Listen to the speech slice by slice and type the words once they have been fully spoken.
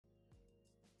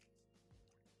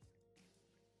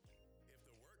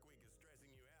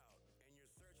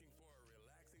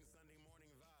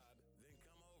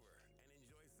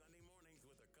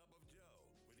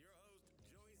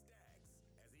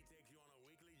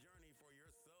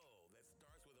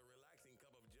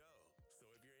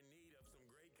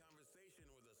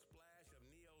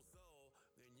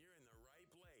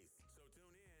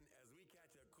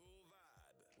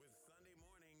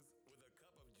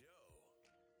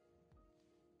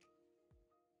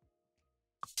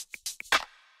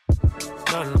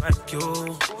Nothing like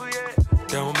you.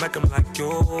 They don't make them like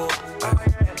you.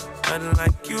 Nothing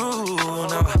like you.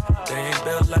 No, they ain't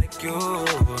built like you. No,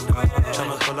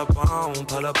 tryna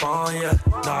pull up on ya.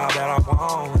 Nah, that I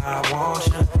want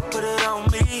ya. Put it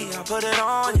on me, I put it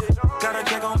on you. Got a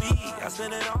check on me, I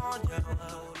spend it on ya.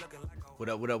 What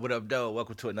up, Doe?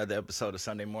 Welcome to another episode of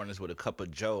Sunday Mornings with a Cup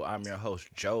of Joe. I'm your host,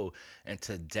 Joe. And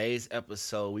today's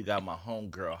episode, we got my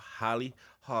homegirl, Holly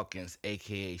Hawkins,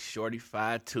 a.k.a.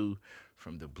 Shorty52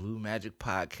 from the Blue Magic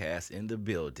Podcast in the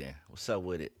building. What's up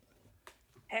with it?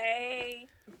 Hey.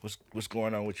 What's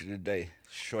going on with you today?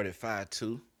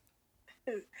 Shorty52?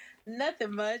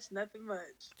 Nothing much.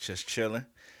 Just chilling?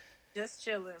 Just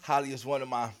chilling. Holly is one of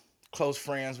my close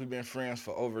friends. We've been friends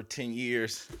for over 10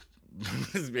 years.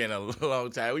 It's been a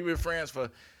long time. We've been friends for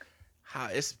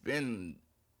it's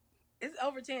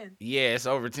over 10. Yeah, it's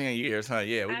over 10 years, huh?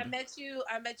 Yeah. I met you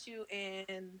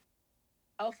in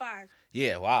 05.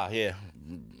 Yeah, wow, yeah.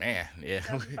 Man, yeah.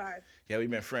 2005. Yeah, we've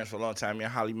been friends for a long time. Me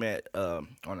and Holly met on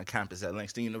the campus at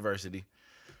Langston University,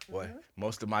 where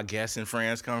most of my guests and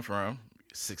friends come from.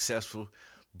 Successful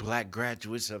black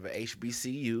graduates of a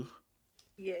HBCU.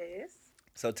 Yes.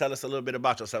 So tell us a little bit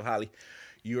about yourself, Holly.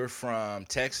 You're from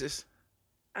Texas?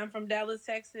 I'm from Dallas,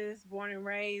 Texas, born and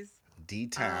raised.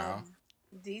 D-Town.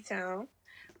 D-Town.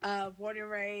 Born and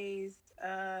raised.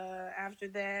 After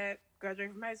that,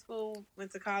 graduated from high school,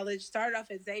 went to college, started off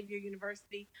at Xavier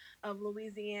University of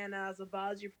Louisiana as a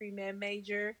biology pre-med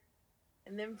major.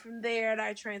 And then from there,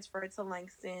 I transferred to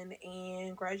Langston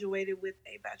and graduated with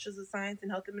a Bachelor's of Science in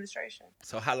Health Administration.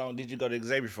 So how long did you go to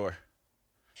Xavier for?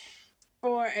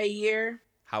 For a year.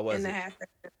 How was it? And a half.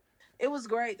 It was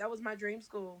great. That was my dream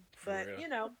school. But,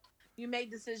 you make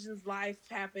decisions. Life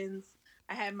happens.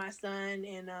 I had my son,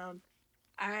 and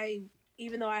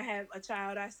even though I had a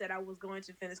child, I said I was going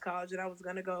to finish college and I was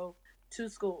going to go to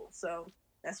school. So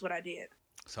that's what I did.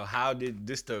 So how did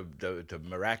this the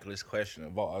miraculous question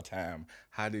of all time?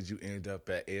 How did you end up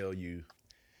at LU?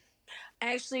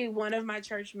 Actually, one of my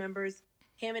church members,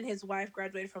 him and his wife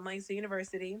graduated from Langston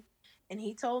University, and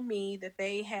he told me that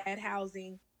they had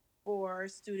housing for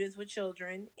students with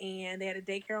children, and they had a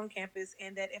daycare on campus,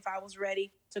 and that if I was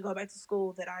ready to go back to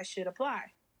school, that I should apply.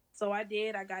 So I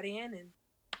did. I got in, and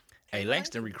hey,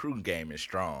 Langston recruiting game is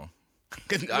strong.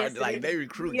 Yes, like they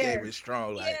recruit game is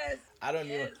strong. Like yes. I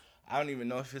don't even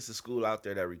know if it's a school out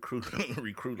there that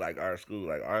recruit like our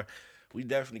school. We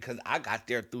definitely, because I got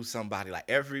there through somebody. Like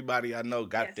everybody I know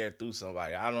got there through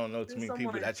somebody. I don't know too many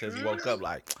people that just woke up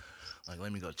like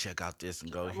let me go check out this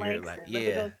and go here. Like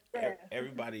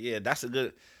everybody. Yeah, that's a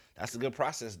good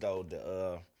process though.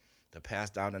 The pass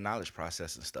down the knowledge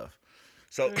process and stuff.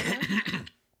 So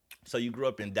so you grew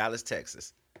up in Dallas,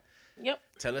 Texas. Yep.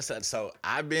 Tell us. So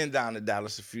I've been down to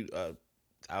Dallas a few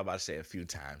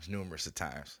times, numerous of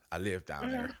times. I lived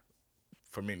down there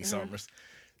for many summers.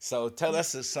 So tell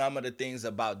us some of the things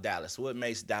about Dallas. What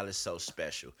makes Dallas so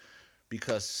special?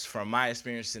 Because from my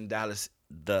experience in Dallas,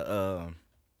 the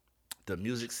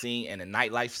music scene and the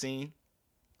nightlife scene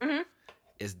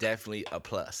is definitely a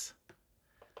plus.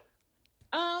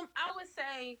 I would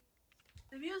say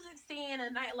the music scene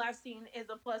and nightlife scene is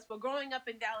a plus. But growing up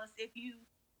in Dallas, if you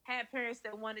had parents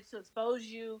that wanted to expose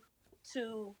you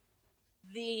to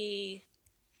the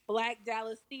Black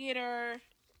Dallas theater,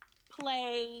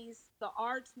 plays, the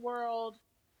arts world,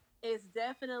 is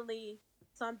definitely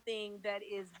something that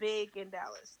is big in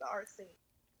Dallas, the art scene.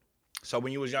 So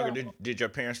when you was younger, did your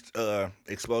parents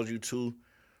expose you to?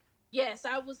 Yes,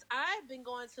 I've been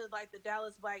going to like the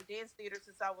Dallas Black Dance Theater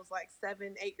since I was like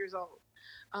 7, 8 years old.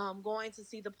 Going to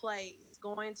see the plays,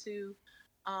 going to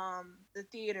the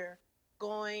theater,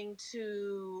 going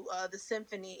to the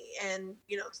symphony, and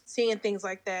seeing things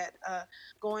like that.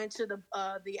 Going to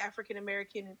the African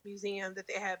American Museum that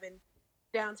they have in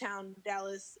downtown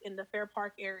Dallas in the Fair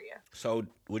Park area. So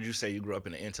would you say you grew up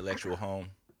in an intellectual home?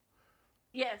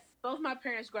 Yes, both my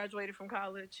parents graduated from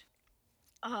college.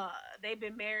 They've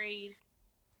been married.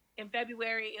 In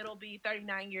February, it'll be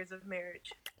 39 years of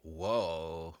marriage.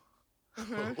 Whoa.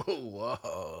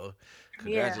 Whoa.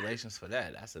 Congratulations for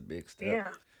that. That's a big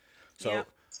step. Yeah.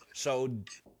 So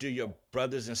do your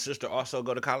brothers and sister also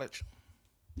go to college?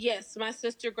 Yes, my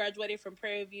sister graduated from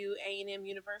Prairie View A&M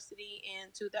University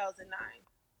in 2009.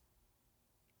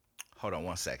 Hold on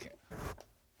one second.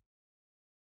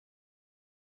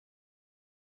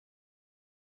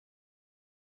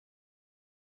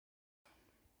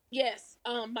 Yes,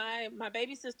 my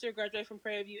baby sister graduated from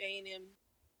Prairie View A&M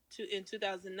in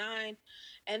 2009,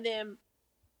 and then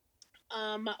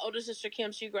my older sister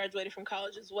Kim, she graduated from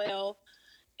college as well,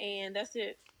 and that's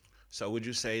it. So would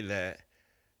you say that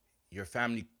your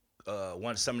family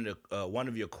one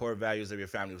of your core values of your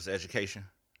family was education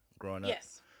growing up.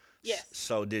 Yes. Yes.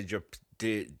 So did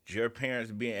your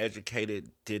parents being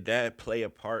educated, did that play a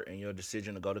part in your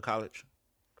decision to go to college?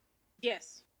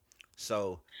 Yes.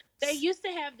 So They used to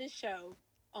have this show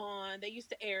on. They used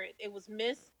to air it. It was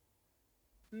Miss.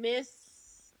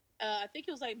 I think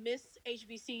it was like Miss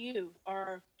HBCU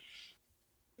or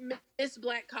Miss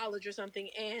Black College or something,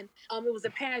 and it was a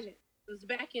pageant. It was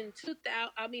back in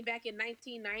 2000. I mean, back in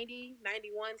 1990,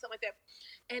 91, something like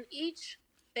that. And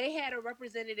they had a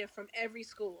representative from every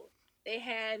school. They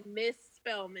had Miss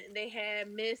Spelman. They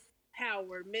had Miss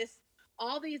Howard. Miss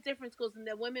all these different schools, and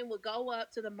the women would go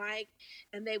up to the mic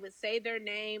and they would say their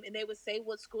name and they would say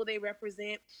what school they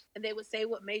represent and they would say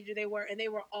what major they were, and they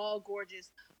were all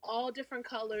gorgeous, all different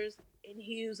colors and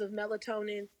hues of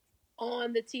melatonin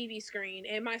on the TV screen.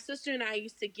 And my sister and I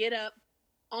used to get up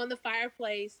on the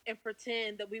fireplace and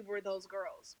pretend that we were those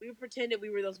girls. We would pretend that we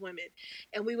were those women.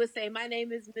 And we would say, my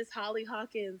name is Miss Holly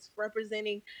Hawkins,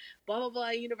 representing blah, blah, blah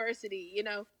university, you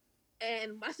know.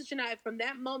 And my sister and I, from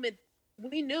that moment,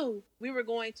 we knew we were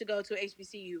going to go to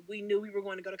HBCU. We knew we were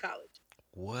going to go to college.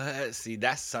 what? See,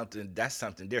 that's something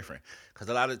different. Because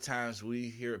a lot of times we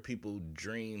hear people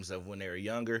dreams of when they're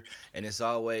younger, and it's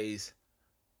always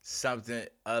something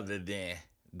other than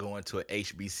going to a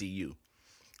HBCU.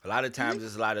 A lot of Mm-hmm. times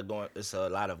it's a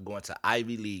lot of going to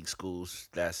Ivy League schools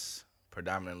that's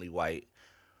predominantly white.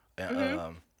 And,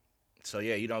 Mm-hmm. so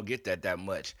yeah, you don't get that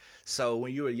much. So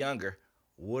when you were younger,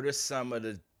 what are some of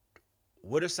the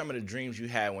what are some of the dreams you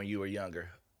had when you were younger?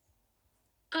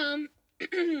 Um,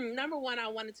 Number one, I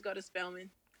wanted to go to Spelman.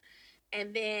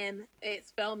 And then at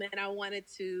Spelman, I wanted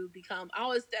to I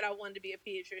always said I wanted to be a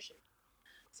pediatrician.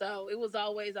 So it was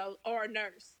always, or a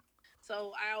nurse.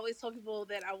 So I always told people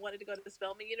that I wanted to go to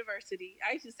Spelman University.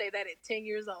 I used to say that at 10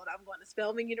 years old. I'm going to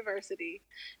Spelman University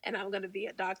and I'm going to be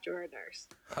a doctor or a nurse.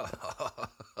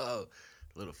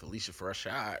 Little Felicia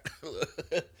Rashad.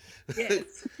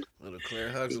 Yes. Little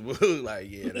Claire Huxtable. Like,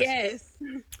 yeah, that's Yes.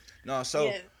 no. So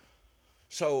Yes.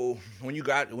 so when you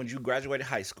graduated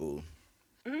high school,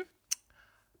 Hmm.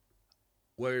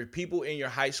 were people in your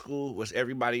high school, was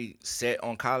everybody set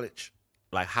on college?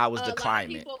 Like, how was the A lot of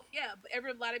climate? people, yeah, but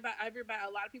a lot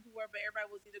of people were, but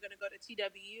everybody was either going to go to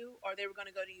TWU or they were going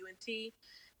to go to UNT.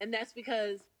 And that's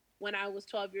because when I was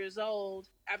 12 years old,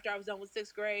 after I was done with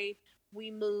sixth grade,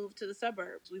 we moved to the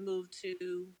suburbs. We moved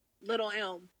to Little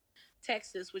Elm,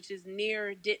 Texas, which is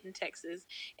near Denton, Texas.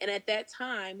 And at that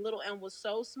time, Little Elm was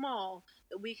so small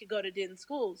that we could go to Denton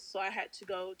schools. So I had to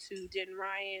go to Denton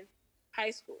Ryan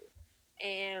High School.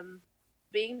 And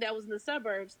being that was in the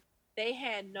suburbs, they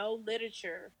had no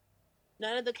literature.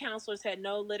 None of the counselors had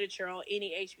no literature on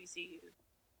any HBCU.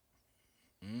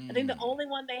 I think the Mm. only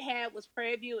one they had was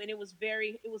Prairie View, and it was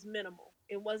minimal.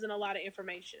 It wasn't a lot of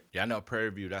information. Yeah, I know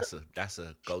Prairie View. That's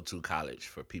a go-to college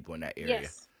for people in that area.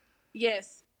 Yes,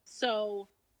 yes. So,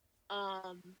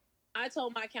 um, I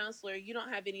told my counselor, you don't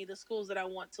have any of the schools that I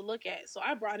want to look at. So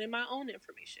I brought in my own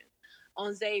information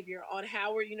on Xavier, on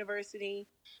Howard University,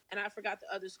 and I forgot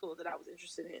the other school that I was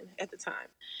interested in at the time.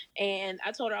 And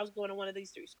I told her I was going to one of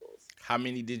these three schools. How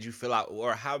many did you fill out,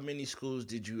 or how many schools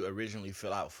did you originally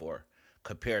fill out for,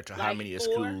 compared to how Like many four,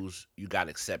 schools you got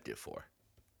accepted for?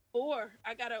 four.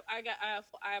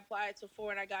 I applied to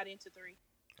four and I got into three.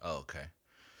 Oh, okay.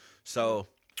 So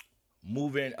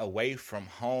moving away from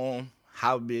home,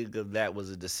 how big of that was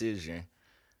a decision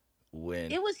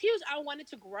when? It was huge. I wanted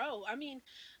to grow. I mean,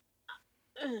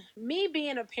 me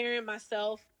being a parent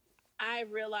myself, I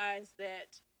realized that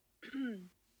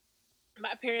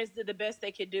my parents did the best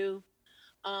they could do.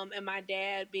 And my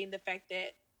dad, being the fact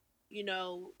that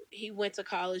he went to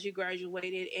college, he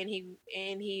graduated, and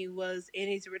he was and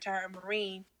he's a retired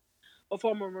Marine or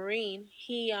former Marine.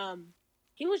 He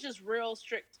was just real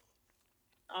strict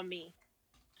on me.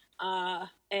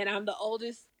 And I'm the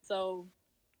oldest, so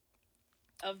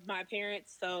of my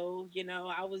parents, so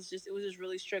it was just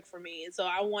really strict for me, and so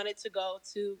I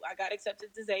got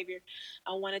accepted to Xavier.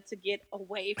 I wanted to get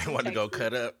away I from want to go Texas.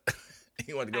 cut up.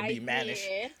 You want to go I be mannish.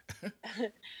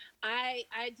 did. I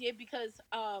did because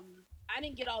I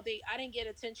didn't get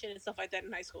attention and stuff like that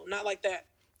in high school, not like that.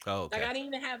 Oh, Like okay.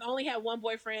 I only had one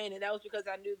boyfriend, and that was because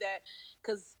I knew that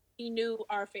because he knew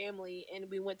our family and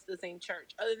we went to the same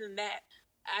church. Other than that,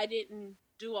 I didn't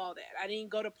do all that. I didn't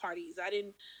go to parties. I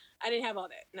didn't have all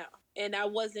that. No, and I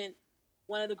wasn't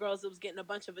one of the girls that was getting a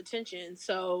bunch of attention.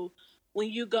 So when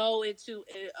you go into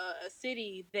a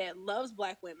city that loves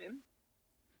black women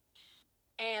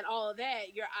and all of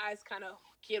that, your eyes kind of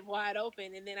get wide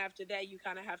open, and then after that, you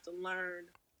kind of have to learn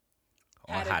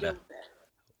how On to how deal to with that.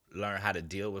 learn how to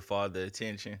deal with all the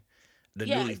attention, the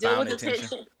Yeah, newly deal found with attention.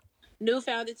 attention.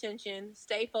 newfound attention,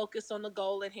 stay focused on the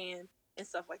goal at hand, and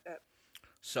stuff like that.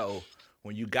 So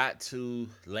when you got to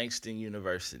Langston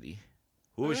University,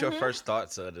 what was your Mm-hmm. first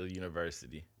thoughts of the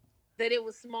university? That it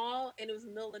was small and it was in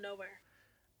the middle of nowhere.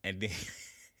 And then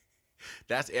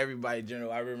that's everybody in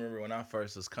general. I remember when I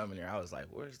first was coming here, I was like,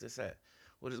 "Where's this at?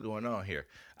 What is going on here?"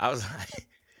 I was like,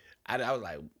 I was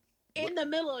like, in the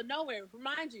middle of nowhere.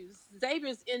 Remind you,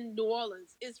 Xavier's in New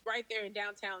Orleans. It's right there in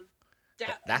downtown.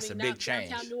 That's a big change.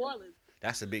 Downtown New Orleans.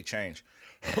 That's a big change.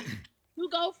 You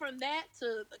go from that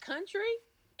to the country,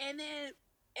 and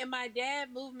my dad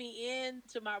moved me in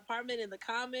to my apartment in the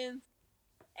Commons,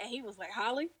 and he was like,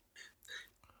 "Holly,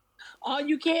 all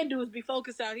you can do is be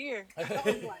focused out here." I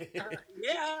was like,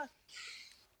 "Yeah."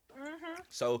 Mm-hmm.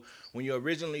 So when you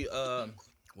originally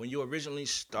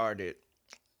started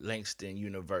Langston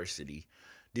University,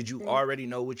 did you already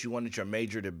know what you wanted your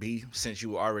major to be since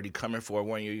you were already coming for a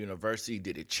 1-year university?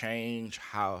 Did it change?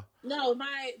 How? No,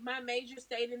 my major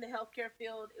stayed in the healthcare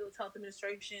field. It was health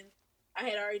administration. I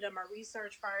had already done my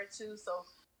research prior to, so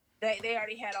they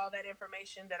already had all that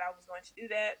information that I was going to do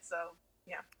that. So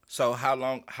yeah. So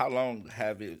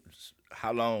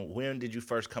when did you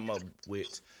first come up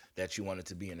with that you wanted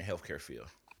to be in the healthcare field?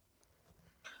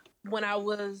 When I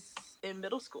was in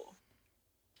middle school.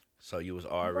 So you was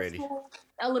already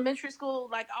elementary school.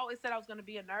 Like I always said, I was going to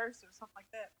be a nurse or something like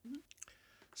that. Mm-hmm.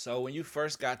 So when you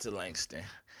first got to Langston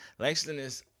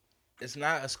it's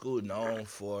not a school known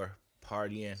for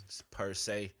partying per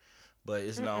se, but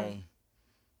it's known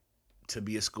to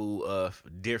be a school of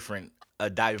a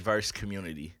diverse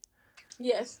community.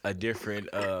 Yes. A different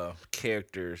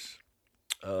characters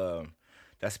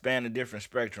that span a different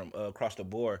spectrum across the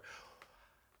board.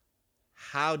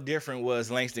 How different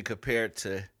was Langston compared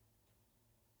to,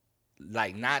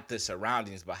 like, not the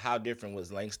surroundings, but how different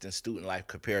was Langston's student life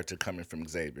compared to coming from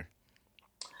Xavier?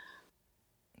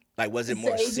 Like, was it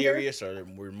more serious or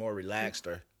were more relaxed?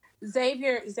 Or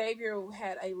Xavier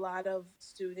had a lot of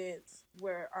students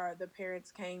where the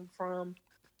parents came from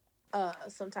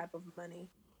some type of money.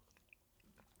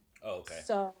 Oh, okay.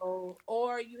 So,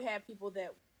 or you had people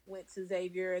that went to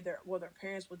Xavier, their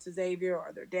parents went to Xavier,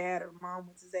 or their dad or mom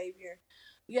went to Xavier.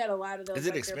 You had a lot of those. Is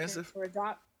it expensive?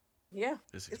 Yeah,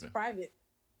 it's private.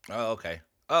 Oh, okay.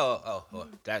 Oh,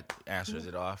 that answers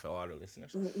it all for all the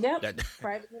listeners. Yep,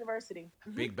 private university.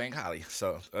 Big Bank Holly.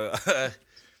 So, shut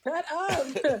up.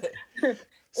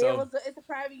 It's a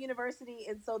private university,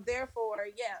 and so therefore,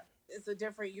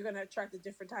 you're going to attract a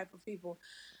different type of people.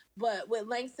 But with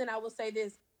Langston, I will say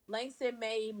this: Langston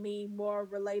made me more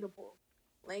relatable.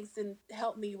 Langston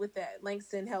helped me with that.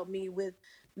 Langston helped me with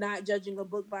not judging a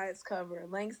book by its cover.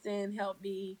 Langston helped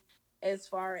me as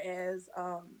far as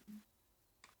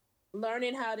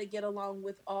learning how to get along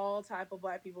with all type of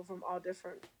Black people from all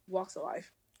different walks of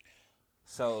life.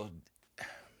 So,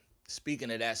 speaking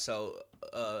of that,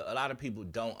 a lot of people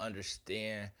don't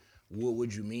understand what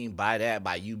would you mean by that,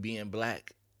 by you being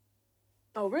Black.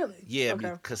 Oh, really? Yeah,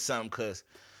 okay. because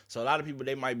so a lot of people,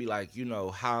 they might be like,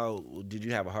 how did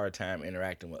you have a hard time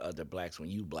interacting with other Blacks when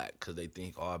you Black? Because they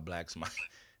think all Blacks might,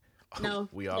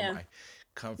 might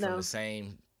come from the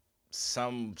same,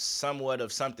 somewhat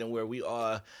of something where we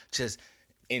all just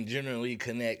generally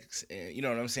connect, and you know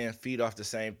what I'm saying, feed off the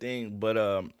same thing. But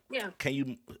can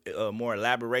you more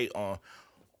elaborate on?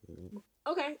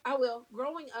 Okay, I will.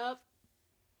 Growing up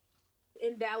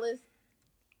in Dallas,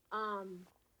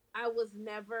 I was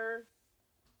never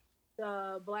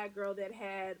the Black girl that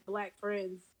had Black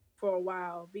friends for a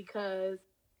while because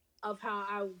of how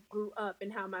I grew up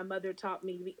and how my mother taught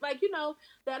me. Like,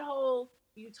 that whole,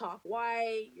 you talk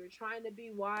white, you're trying to be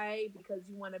white because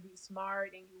you want to be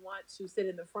smart and you want to sit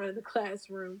in the front of the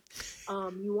classroom.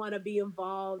 You want to be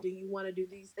involved and you want to do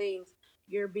these things.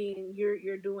 You're doing,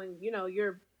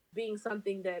 you're being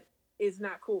something that is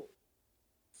not cool.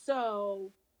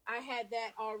 So I had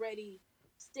that already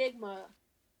stigma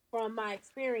from my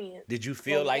experience. Did you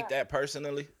feel like that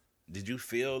personally? Did you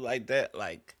feel like that?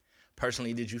 Like,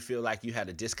 personally, did you feel like you had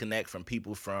a disconnect from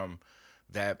people from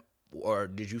that, or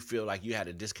did you feel like you had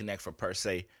a disconnect from, per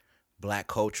se, Black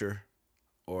culture?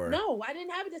 Or no, I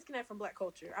didn't have a disconnect from Black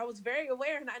culture. I was very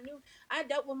aware, and I knew I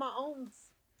dealt with my own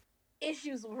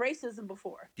issues with racism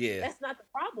before. Yeah, that's not the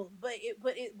problem. But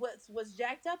what's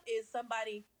jacked up is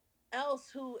somebody else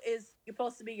who is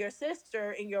supposed to be your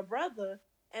sister and your brother,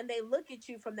 and they look at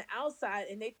you from the outside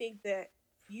and they think that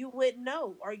you wouldn't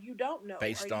know or you don't know or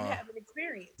you haven't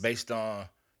experienced. Based on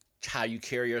how you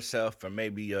carry yourself or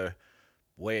maybe your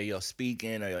way of your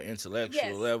speaking or your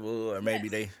intellectual level, or maybe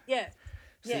they... Yes.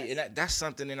 See, and that's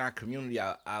something in our community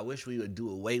I wish we would do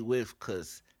away with,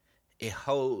 because it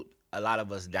hold a lot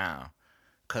of us down.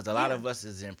 because a lot of us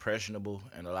is impressionable,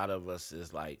 and a lot of us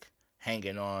is like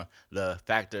hanging on the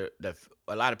factor that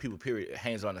a lot of people period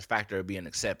hangs on the factor of being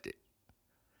accepted.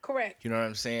 Correct. You know what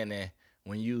I'm saying? And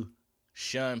when you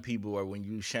shun people or when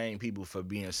you shame people for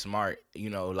being smart, you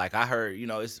know, like I heard, you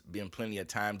know, it's been plenty of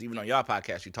times, even on y'all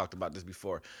podcast, you talked about this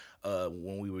before,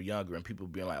 when we were younger, and people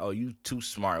being like, oh, you too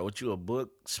smart. What, you a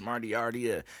book smarty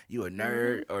already? You a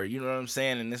nerd? Or you know what I'm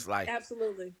saying? And it's like,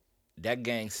 absolutely, that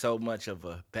gains so much of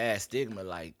a bad stigma.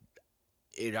 Like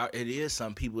it is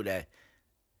some people that.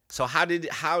 So how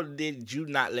did you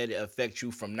not let it affect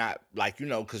you from not, like, you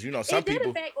know, because you know some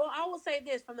people. Affect, well, I will say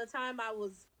this: from the time I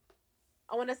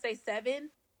want to say 7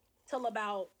 till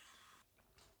about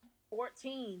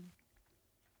 14,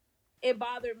 it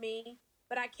bothered me,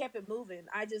 but I kept it moving.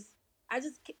 I just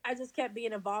kept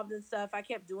being involved in stuff. I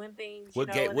kept doing things.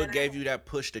 What gave you that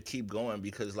push to keep going?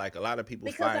 Because like a lot of people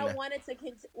wanted to.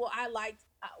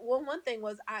 One thing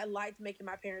was I liked making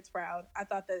my parents proud. I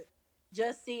thought that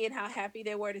just seeing how happy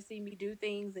they were to see me do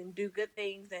things and do good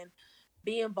things and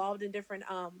be involved in different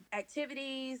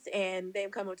activities, and them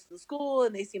come up to the school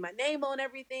and they see my name on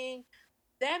everything,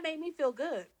 that made me feel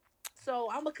good. So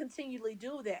I'm gonna continually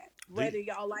do that, whether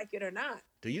y'all like it or not.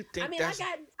 Do you think?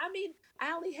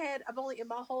 I've only in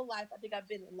my whole life, I think I've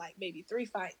been in like maybe 3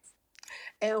 fights.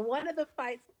 And one of the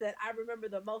fights that I remember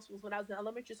the most was when I was in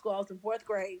elementary school. I was in 4th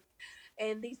grade,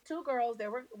 and these 2 girls, they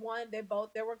were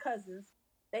cousins.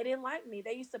 They didn't like me.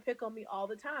 They used to pick on me all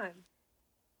the time.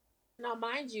 Now,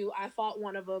 mind you, I fought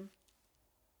one of them,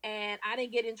 and I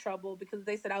didn't get in trouble because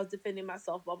they said I was defending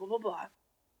myself, blah, blah, blah, blah.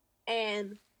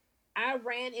 And I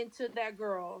ran into that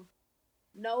girl,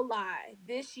 no lie,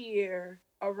 this year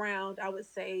around, I would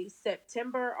say,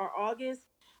 September or August,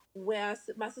 when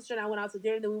my sister and I went out to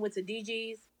dinner, then we went to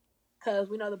DG's, because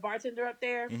we know the bartender up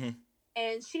there. Mm-hmm.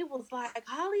 And she was like,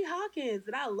 Holly Hawkins.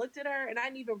 And I looked at her, and I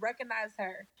didn't even recognize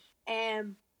her.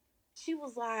 And she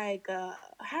was like,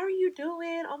 how are you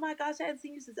doing? Oh my gosh, I hadn't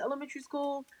seen you since elementary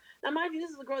school. Now, mind you, this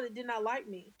is a girl that did not like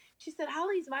me. She said,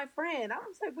 Holly's my friend. I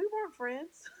was like, we weren't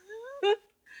friends.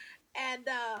 And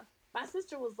my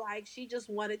sister was like, she just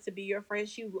wanted to be your friend.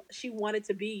 She wanted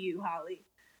to be you, Holly.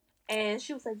 And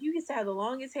she was like, you used to have the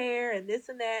longest hair and this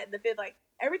and that. And the fifth, like,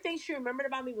 everything she remembered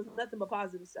about me was nothing but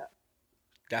positive stuff.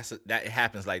 That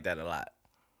happens like that a lot.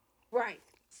 Right.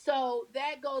 So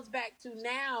that goes back to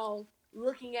now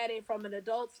looking at it from an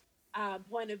adult's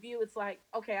point of view. It's like,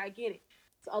 okay, I get it.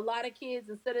 So a lot of kids,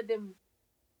 instead of them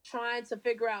trying to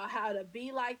figure out how to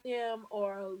be like them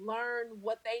or learn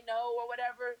what they know or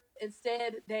whatever,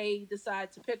 instead they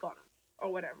decide to pick on them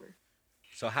or whatever.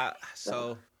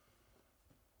 So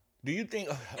do you think,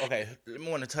 okay, I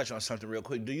want to touch on something real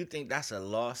quick. Do you think that's a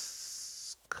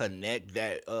lost connect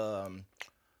that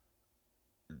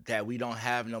that we don't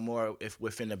have no more if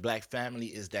within the black family,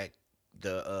 is that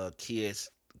the kids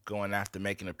going after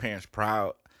making their parents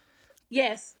proud?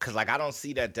 Yes. Because, like, I don't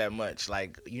see that much.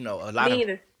 Like, you know,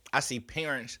 I see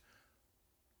parents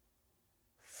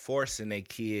forcing their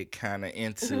kid kind of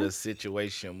into a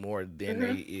situation more than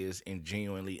they is in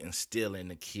genuinely instilling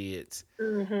the kids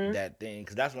that thing.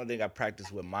 Because that's one thing I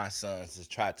practice with my sons, is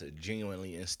try to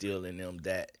genuinely instill in them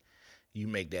that you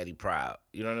make daddy proud.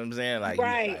 You know what I'm saying? Like,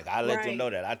 right, I let them know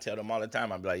that. I tell them all the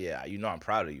time. I be like, yeah, you know I'm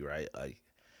proud of you, right? Like,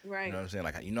 right. You know what I'm saying?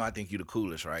 Like, you know I think you the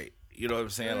coolest, right? You know what I'm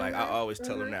saying? Like, I always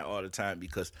tell them that all the time,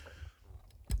 because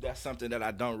that's something that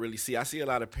I don't really see. I see a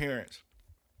lot of parents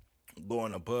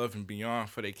going above and beyond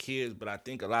for their kids, but I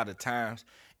think a lot of times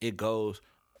it goes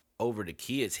over the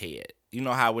kid's head. You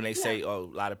know how when they say, oh,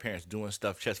 a lot of parents doing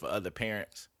stuff just for other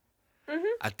parents?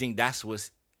 I think that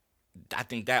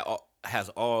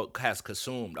has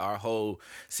consumed our whole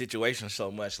situation so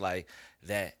much, like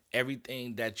that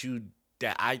everything that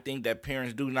I think that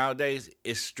parents do nowadays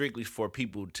is strictly for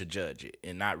people to judge it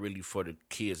and not really for the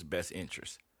kids' best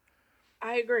interest.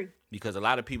 I agree. Because a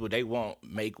lot of people, they won't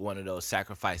make one of those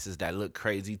sacrifices that look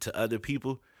crazy to other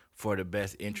people for the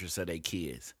best interest of their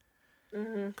kids.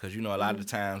 Because, you know, a lot of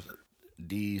times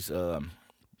these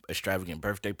extravagant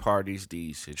birthday parties,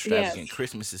 these extravagant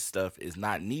Christmases stuff is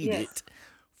not needed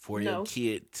for your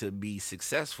kid to be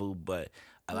successful. But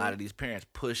a lot of these parents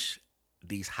push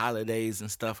these holidays and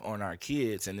stuff on our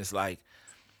kids, and it's like,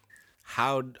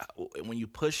 how, when you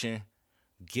pushing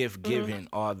gift giving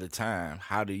all the time,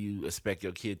 how do you expect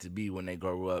your kid to be when they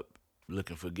grow up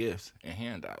looking for gifts and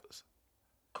handouts?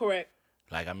 Correct.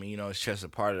 Like, I mean, you know, it's just a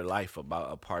part of life,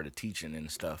 about a part of teaching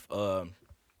and stuff.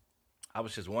 I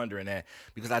was just wondering that,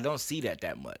 because I don't see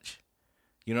that much.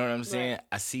 You know what I'm saying?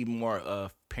 I see more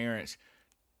of parents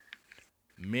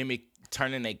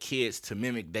turning their kids to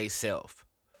mimic they self.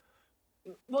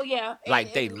 Well, yeah,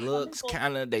 Like they and looks,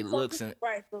 kind of they some looks, people, and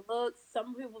right, the looks.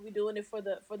 Some people be doing it for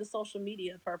the social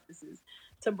media purposes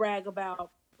to brag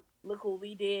about, look what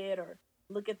we did, or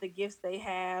look at the gifts they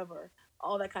have, or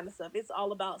all that kind of stuff. It's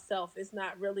all about self. It's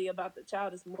not really about the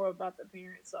child. It's more about the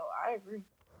parent. So I agree.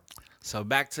 so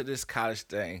back to this college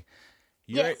thing.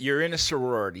 You're Yes, you're in a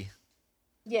sorority,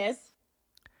 yes.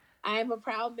 I am a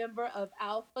proud member of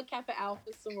Alpha Kappa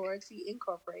Alpha Sorority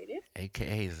Incorporated.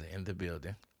 aka is in the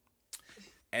building.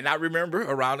 And I remember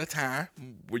around the time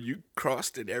when you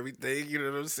crossed and everything, you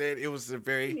know what I'm saying? It was a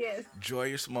very Yes,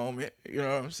 joyous moment, you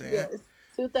know what I'm saying? yes.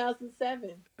 2007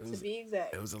 It to was be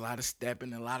exact. it was a lot of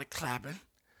stepping, a lot of clapping.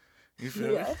 You feel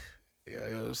me? Yes. Yeah,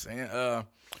 you know what I'm saying?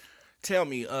 Tell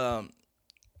me,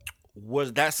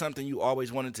 was that something you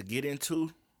always wanted to get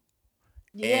into?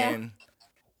 Yeah. And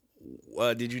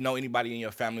did you know anybody in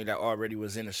your family that already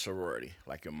was in a sorority,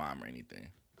 like your mom or anything?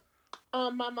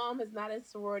 My mom is not in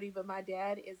sorority, but my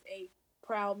dad is a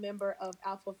proud member of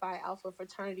Alpha Phi Alpha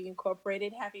Fraternity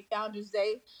Incorporated. Happy Founders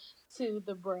Day to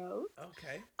the bros.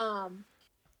 Okay. Um,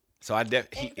 So I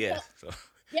and yeah. so So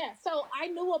yeah, so I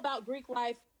knew about Greek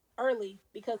life early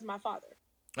because of my father,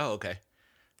 oh, okay.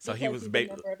 So he because was he's a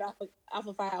member of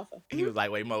Alpha Phi Alpha. he was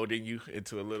like way molding you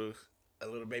into a little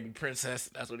baby princess.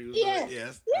 That's what he was doing. Yes,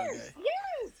 Yes. yes, Okay.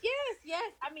 yes, yes,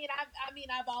 yes.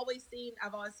 I've always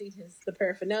seen his the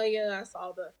paraphernalia. I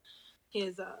saw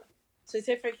his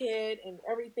certificate and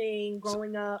everything So,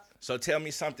 growing up. so tell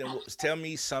me something. Tell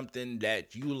me something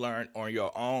that you learned on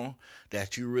your own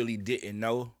that you really didn't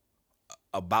know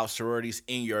about sororities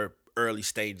in your early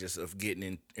stages of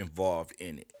getting involved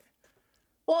in it.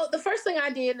 Well, the first thing I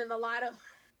did, and a lot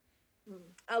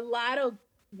of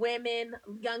women,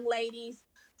 young ladies,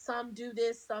 some do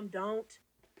this, some don't.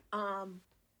 Um,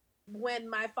 when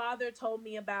my father told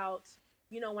me about,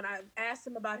 when I asked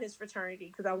him about his fraternity,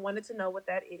 because I wanted to know what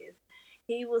that is,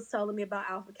 he was telling me about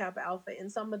Alpha Kappa Alpha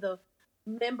and some of the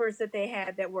members that they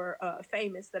had that were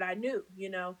famous that I knew.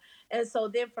 And so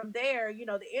then from there,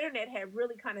 the internet had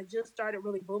really kind of just started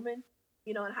really booming,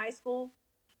 in high school.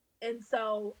 And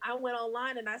so I went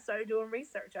online and I started doing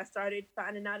research. I started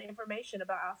finding out information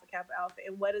about Alpha Kappa Alpha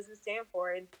and what does it stand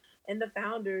for, and the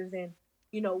founders, and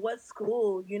what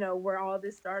school, where all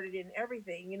this started and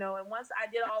everything. And once I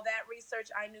did all that research,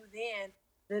 I knew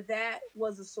then that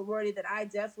was a sorority that I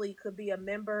definitely could be a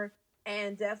member,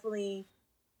 and definitely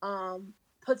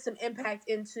put some impact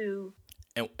into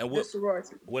And the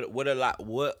sorority. what a lot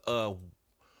what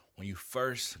when you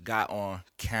first got on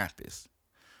campus,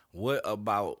 what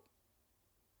about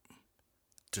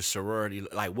the sorority?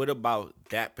 Like, what about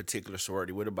that particular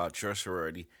sorority? What about your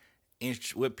sorority?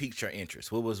 What piqued your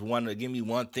interest? What was one? Give me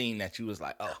one thing that you was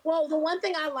like, oh, Well, the one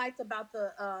thing I liked about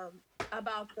the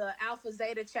Alpha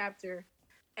Zeta chapter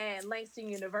at Langston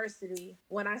University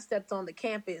when I stepped on the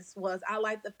campus was I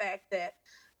liked the fact that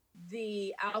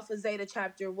the Alpha Zeta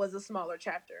chapter was a smaller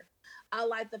chapter. I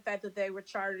liked the fact that they were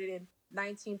chartered in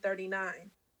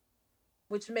 1939,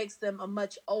 which makes them a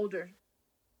much older,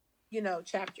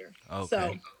 chapter. So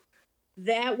okay,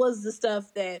 that was the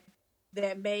stuff that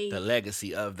the made.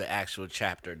 legacy of the actual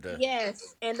chapter. The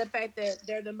Yes, and the fact that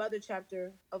they're the mother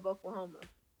chapter of Oklahoma.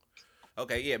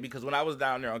 Okay, yeah, because when I was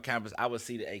down there on campus, I would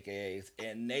see the AKAs,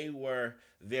 and they were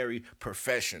very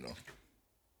professional.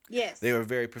 Yes. They were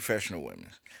very professional women.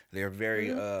 They're very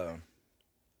Mm-hmm.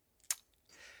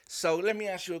 So let me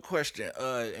ask you a question.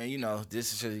 And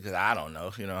this is just because I don't know,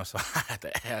 so I have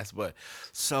to ask. But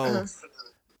so Uh-huh.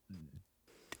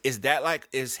 is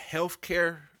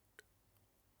healthcare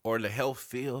or the health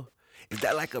field, is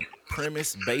that like a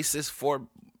premise basis for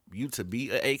you to be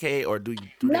an AKA, or do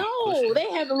they push No, that? they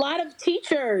have a lot of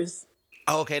teachers.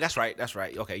 Oh, okay, that's right. That's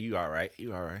right. Okay, you all right.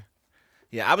 You all right.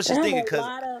 Yeah, I was They just have thinking a because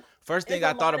lot of. first There's thing a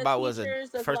I thought lot of about was teachers.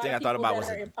 There's a lot of people that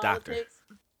are a in doctor. politics.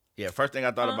 Yeah, first thing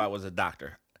I thought Huh? about was a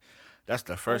doctor. That's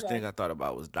the first Okay. thing I thought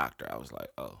about was doctor. I was like,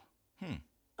 oh, hmm,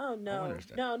 Oh I wonder no, if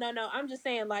that. no, no, no. I'm just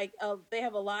saying, like, they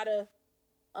have a lot of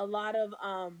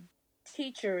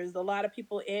teachers, a lot of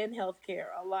people in healthcare,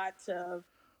 a lot of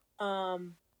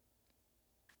um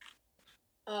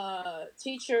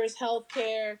teachers,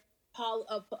 healthcare,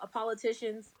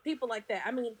 politicians, people like that.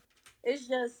 I mean, it's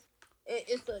just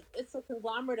it's a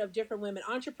conglomerate of different women,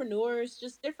 entrepreneurs,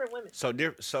 just different women.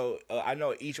 I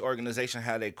know each organization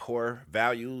had their core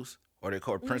values or their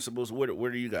core Mhm. principles. What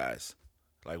are you guys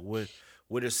like?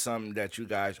 What is something that you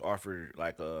guys offer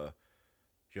like your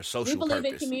We social believe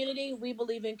in purpose? community. We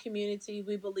believe in community.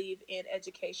 We believe in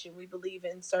education. We believe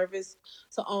in service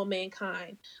to all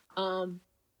mankind. Um,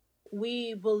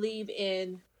 we believe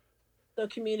in the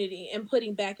community and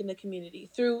putting back in the community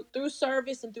through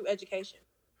service and through education.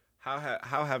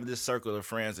 How have this circle of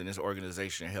friends and this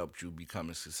organization helped you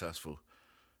becoming successful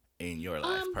in your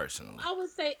life personally? I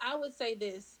would say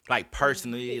this. Like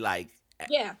personally, like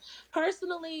Yeah,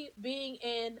 personally, being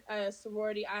in a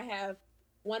sorority, I have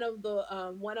one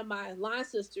of my line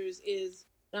sisters is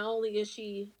not only is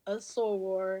she a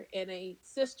soror and a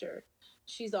sister,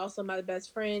 she's also my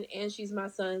best friend and she's my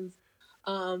son's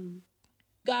um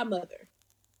godmother.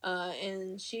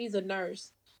 And she's a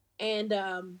nurse, and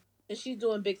she's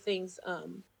doing big things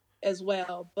as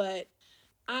well. But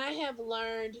I have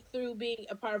learned through being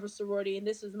a part of a sorority, and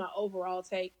this is my overall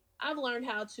take. I've learned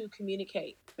how to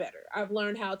communicate better. I've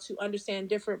learned how to understand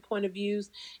different point of views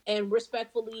and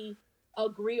respectfully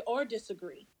agree or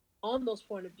disagree on those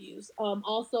point of views.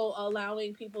 Also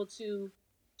allowing people to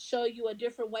show you a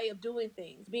different way of doing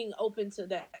things, being open to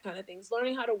that kind of things,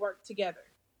 learning how to work together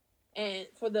and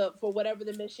for whatever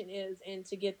the mission is and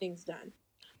to get things done.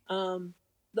 Um,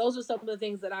 those are some of the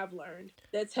things that I've learned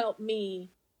that's helped me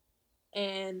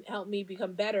and help me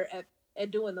become better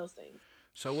at doing those things.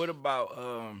 so what about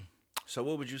so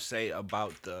what would you say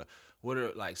about the what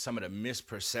are like some of the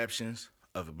misperceptions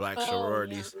of black Oh yeah.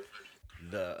 sororities?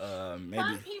 The Some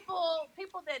maybe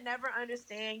people that never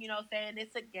understand, saying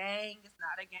it's a gang, it's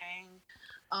not a gang.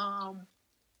 Um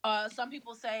some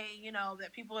people say,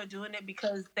 that people are doing it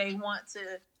because they want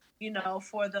to,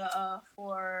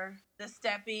 for the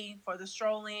stepping, for the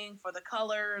strolling, for the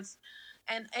colors,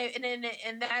 and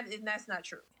that's not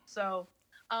true. So,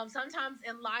 sometimes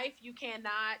in life you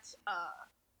cannot.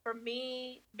 For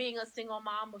me, being a single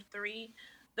mom of three,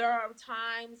 there are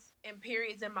times and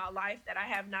periods in my life that I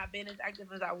have not been as active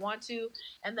as I want to,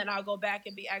 and then I'll go back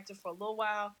and be active for a little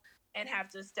while and have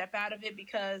to step out of it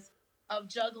because of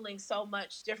juggling so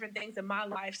much different things in my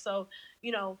life. So,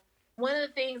 you know, one of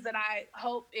the things that I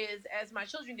hope is as my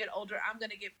children get older, I'm going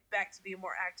to get back to being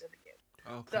more active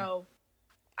again. okay. So,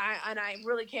 I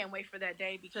really can't wait for that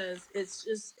day because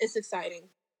it's exciting.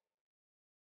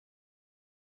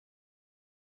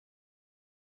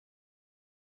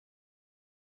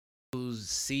 Who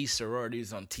see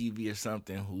sororities on TV or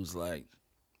something who's like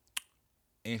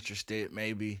interested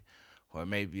maybe, or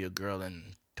maybe a girl in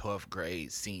 12th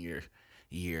grade senior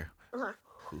year. Uh-huh.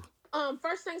 Who,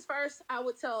 First things first, I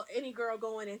would tell any girl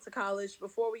going into college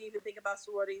before we even think about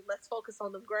sorority, let's focus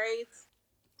on the grades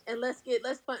and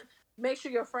make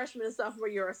sure your freshman and sophomore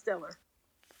year are stellar,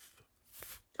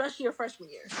 especially your freshman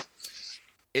year.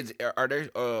 is are there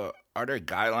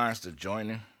guidelines to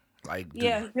joining? Like do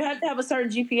Yeah, you have to have a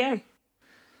certain GPA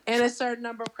and a certain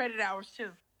number of credit hours too.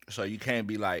 so you can't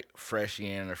be like fresh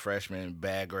in or freshman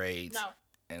bad grades No,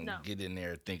 and no, get in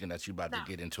there thinking that you about no, to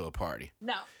get into a party.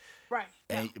 no. Right?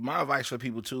 No. And my advice for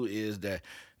people too is that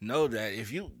know that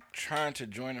if you trying to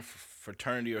join a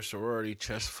fraternity or sorority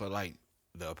just for like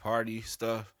the party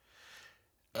stuff,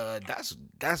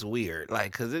 that's weird.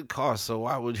 Like, cause it costs. So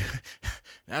why would you?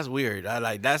 That's weird. I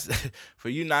like that's for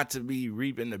you not to be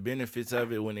reaping the benefits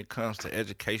of it when it comes to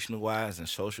educational wise and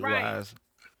social Right. wise.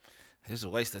 It's a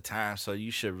waste of time. So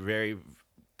you should very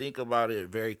think about it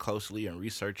very closely and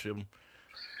research them.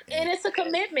 And And it's a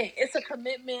commitment. It's a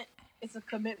commitment. It's a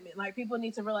commitment. Like people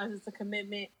need to realize it's a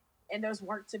commitment, and there's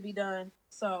work to be done.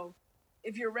 So,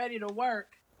 if you're ready to work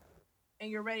and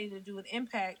you're ready to do an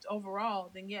impact overall,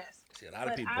 then yes. see a lot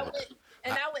of But I people. would,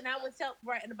 and I would tell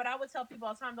right. But I would tell people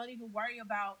all the time, don't even worry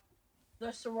about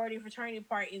the sorority fraternity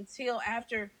part until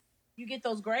after you get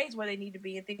those grades where they need to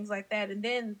be and things like that, and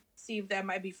then see if that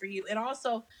might be for you. And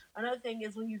also another thing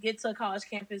is when you get to a college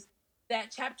campus, that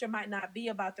chapter might not be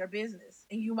about their business,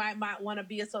 and you might want to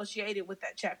be associated with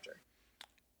that chapter.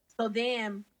 So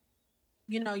then,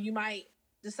 you might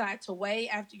decide to wait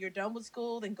after you're done with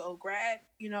school and go grad,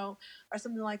 or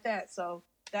something like that. So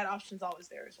that option's always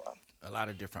there as well. A lot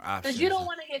of different Because you options. don't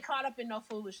want to get caught up in no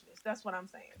foolishness. That's what I'm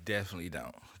saying. Definitely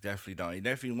don't. Definitely don't. You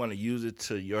definitely want to use it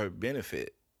to your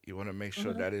benefit. You want to make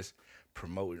sure Hmm. that it's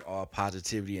promoting all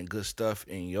positivity and good stuff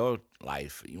in your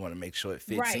life. You want to make sure it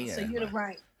fits Right. So in, you're the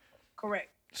right. Correct.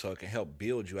 so it can help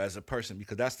build you as a person.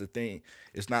 Because that's the thing.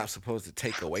 It's not supposed to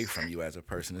take away from you as a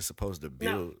person. It's supposed to No.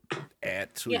 build,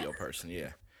 add to Yeah. your person.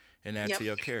 Yeah, and add Yep. to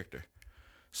your character. Yep.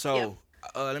 So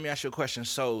let me ask you a question.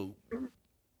 So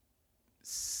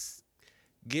s-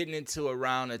 getting into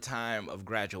around the time of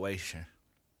graduation,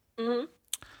 Hmm.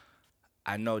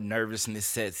 I know nervousness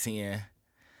sets in,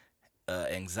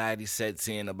 anxiety sets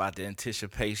in about the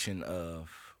anticipation of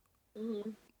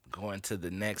Hmm. going to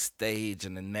the next stage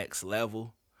and the next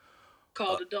level.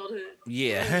 Called adulthood.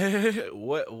 Yeah.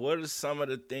 What are some of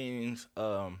the things?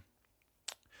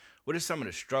 What are some of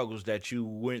the struggles that you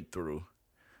went through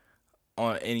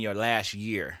on in your last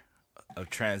year of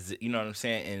transit. You know what I'm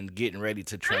saying, and getting ready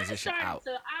to I transition started out.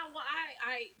 to.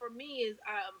 I for me is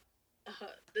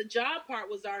the job part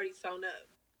was already sewn up.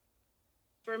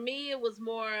 For me, it was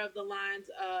more of the lines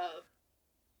of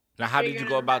Now, how did you figuring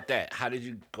go out how. about that? How did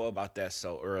you go about that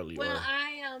so early, Well, or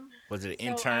I am. was it an So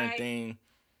intern thing?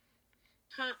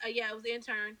 yeah, I was an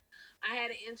intern. I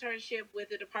had an internship with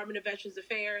the Department of Veterans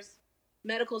Affairs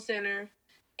Medical Center,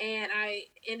 and I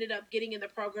ended up getting in the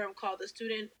program called the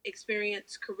Student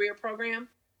Experience Career Program.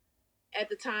 At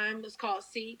the time, it was called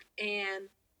SEEP, and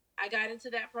I got into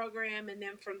that program, and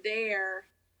then from there,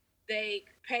 they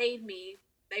paid me.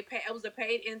 It was a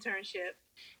paid internship,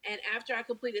 and after I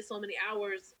completed so many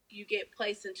hours, you get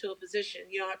placed into a position.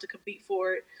 You don't have to compete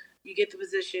for it. You get the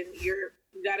position. You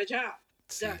got a job.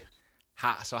 See, Done.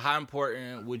 how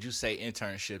important would you say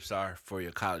internships are for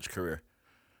your college career?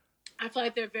 I feel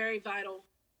like they're very vital,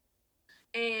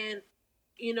 and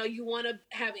you want to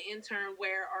have an intern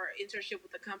where or internship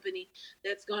with a company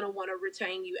that's going to want to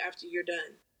retain you after you're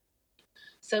done.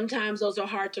 Sometimes those are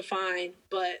hard to find,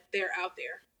 but they're out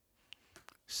there.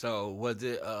 So was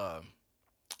it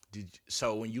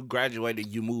so when you graduated,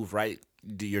 you moved right?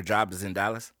 Your job is in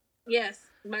Dallas. Yes,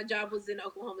 my job was in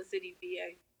Oklahoma City,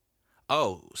 VA.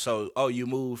 You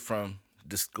moved from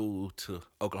the school to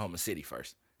Oklahoma City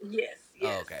first. Yes, Oh,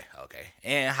 yes. okay.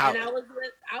 And how? And I was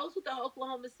with the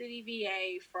Oklahoma City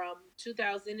VA from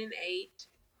 2008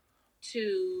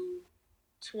 to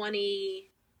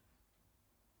 20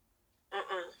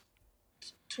 uh-uh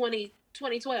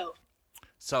 2012.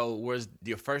 So was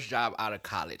your first job out of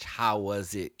college? How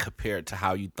was it compared to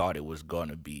how you thought it was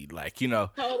gonna be? Like,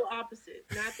 Total opposite.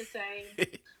 Not the same.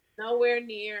 Nowhere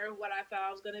near what I thought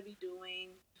I was going to be doing.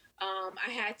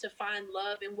 I had to find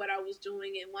love in what I was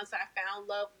doing, and once I found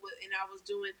love in I was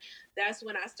doing, that's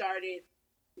when I started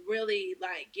really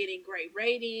like getting great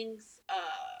ratings,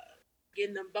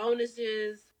 getting them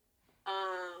bonuses,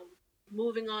 um,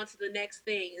 moving on to the next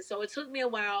thing. And so it took me a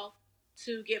while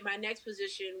to get my next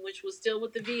position, which was still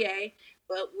with the VA,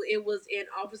 but it was in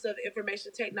Office of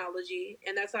Information Technology,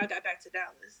 and that's how I got back to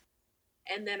Dallas.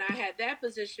 And then I had that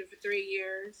position for 3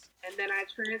 years, and then I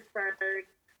transferred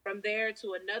from there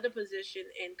to another position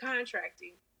in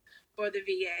contracting for the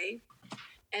VA,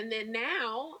 and then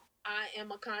now I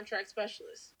am a contract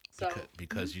specialist. So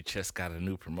because you just got a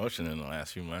new promotion in the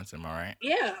last few months, am I right?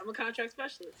 yeah, I'm a contract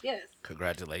specialist. Yes.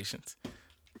 Congratulations.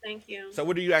 Thank you. So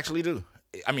what do you actually do?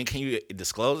 I mean, can you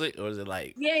disclose it, or is it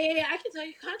like? Yeah. I can tell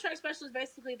you, contract specialists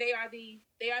basically they are the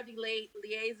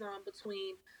liaison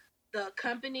between the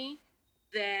company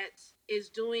that is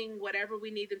doing whatever we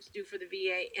need them to do for the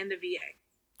VA and the VA.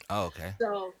 Oh, okay.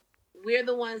 So we're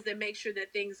the ones that make sure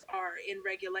that things are in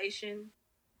regulation,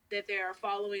 that they are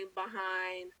following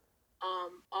behind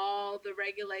all the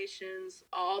regulations,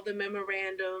 all the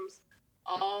memorandums,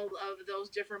 all of those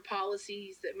different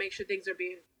policies that make sure things are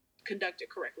being conducted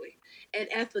correctly and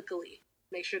ethically.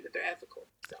 Make sure that they're ethical.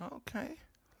 So. Okay,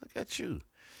 look at you.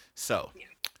 So, Yeah.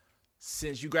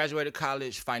 since you graduated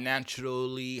college,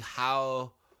 financially,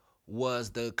 how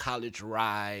was the college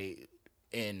ride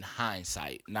in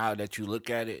hindsight? Now that you look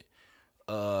at it,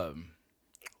 um,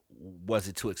 was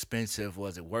it too expensive?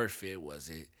 Was it worth it? Was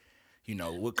it,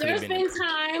 what could have There's been? been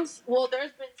times. Well,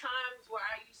 there's been times where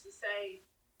I used to say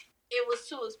it was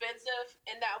too expensive,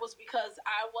 and that was because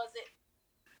I wasn't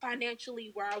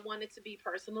financially where I wanted to be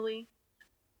personally.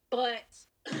 But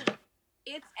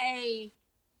it's a,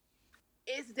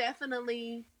 it's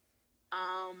definitely,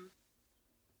 um,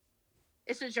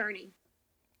 it's a journey,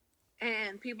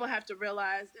 and people have to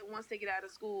realize that once they get out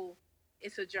of school,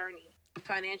 it's a journey.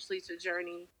 Financially, it's a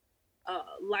journey.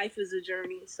 Life is a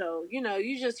journey. So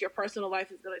your personal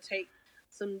life is going to take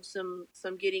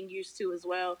some getting used to as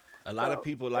well. A lot of So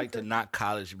people like to knock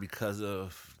college because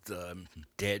of the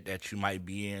debt that you might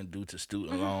be in due to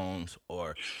student loans,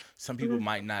 or some people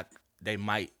might not. They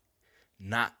might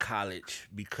not college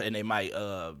because, and they might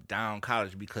down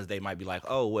college because they might be like,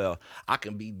 oh well, I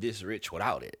can be this rich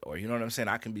without it, or you know what I'm saying,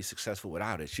 I can be successful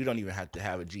without it. You don't even have to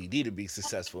have a GED to be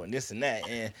successful, and this and that.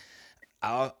 And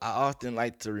I often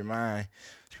like to remind,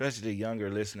 especially the younger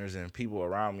listeners and people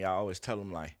around me, I always tell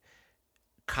them like,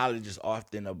 college is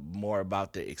often more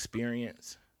about the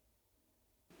experience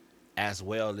as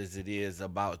well as it is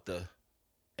about the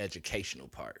educational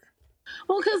part.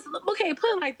 well, because okay, put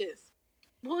it like this.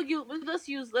 Let's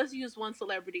use one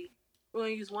celebrity. We're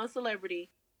gonna use one celebrity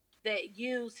that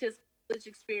used his college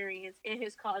experience and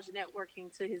his college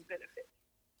networking to his benefit.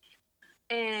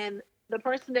 And the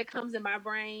person that comes in my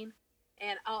brain,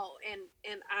 and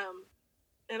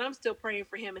and I'm still praying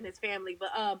for him and his family.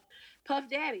 But Puff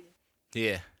Daddy,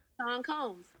 Yeah. Sean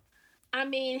Combs. I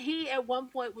mean, he at one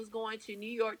point was going to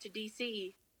New York to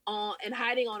DC and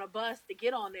hiding on a bus to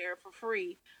get on there for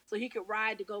free so he could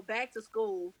ride to go back to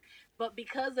school. But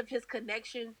because of his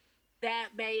connection, that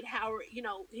made Howard,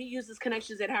 he used his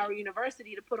connections at Howard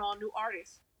University to put on new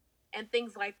artists and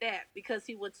things like that because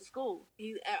he went to school.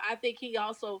 I think he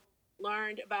also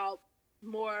learned about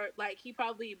more, like he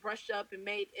probably brushed up and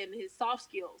his soft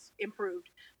skills improved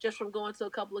just from going to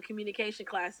a couple of communication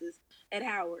classes at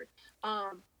Howard.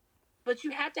 But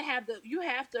you have to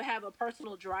have a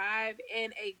personal drive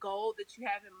and a goal that you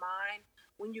have in mind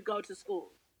when you go to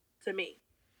school, to me.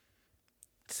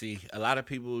 See, a lot of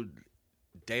people,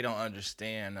 they don't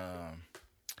understand.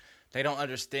 They don't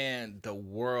understand the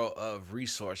world of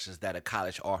resources that a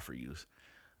college offer you.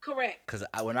 Correct. Because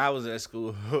when I was at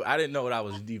school, I didn't know what I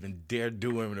was even dare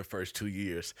doing in the first 2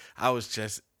 years. I was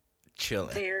just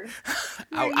chilling. There.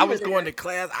 I was going to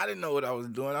class. I didn't know what I was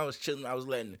doing. I was chilling. I was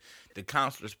letting the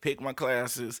counselors pick my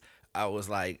classes. I was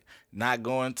like not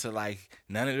going to like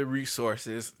none of the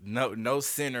resources. No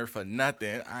center for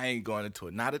nothing. I ain't going into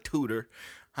it. Not a tutor.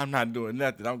 I'm not doing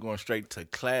nothing. I'm going straight to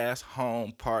class,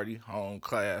 home, party, home,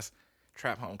 class,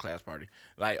 trap, home, class, party.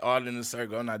 Like all in a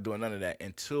circle. I'm not doing none of that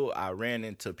until I ran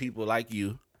into people like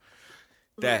you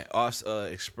that also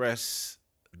express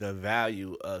the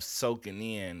value of soaking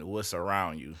in what's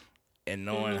around you and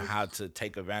knowing how to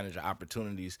take advantage of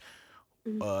opportunities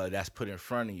that's put in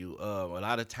front of you. A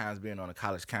lot of times being on a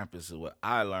college campus, what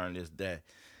I learned is that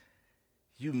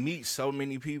you meet so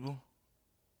many people.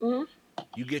 Mm-hmm.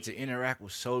 You get to interact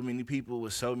with so many people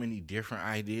with so many different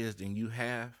ideas than you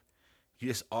have.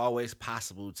 It's always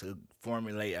possible to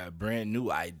formulate a brand new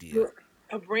idea.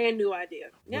 A brand new idea.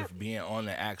 With being on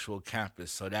the actual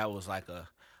campus. So that was like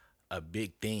a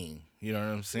big thing. You know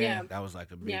what I'm saying? Yeah. That was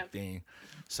like a big thing.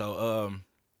 So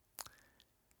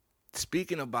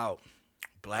speaking about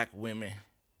black women,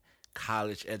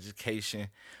 college education,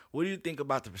 what do you think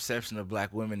about the perception of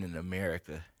black women in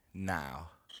America now?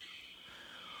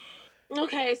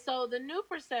 Okay, so the new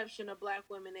perception of black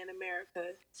women in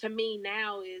America to me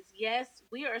now is, yes,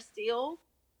 we are still,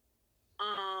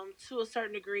 to a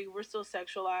certain degree, we're still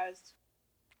sexualized.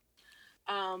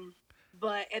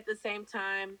 But at the same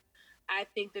time, I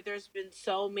think that there's been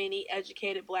so many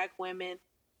educated black women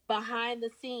behind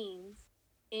the scenes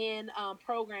in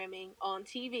programming on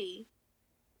TV.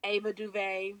 Ava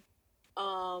DuVay,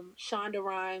 Shonda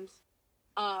Rhimes,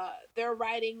 they're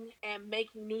writing and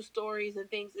making new stories and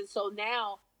things. And so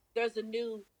now there's a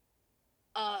new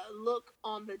look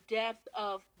on the depth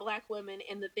of black women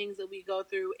and the things that we go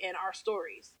through in our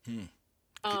stories.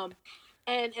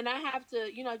 And I have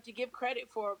to, to give credit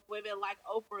for women like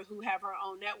Oprah who have her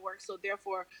own network. So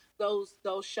therefore, those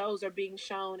shows are being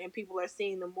shown and people are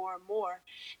seeing them more and more.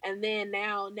 And then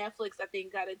now Netflix, I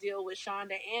think, got to deal with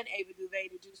Shonda and Ava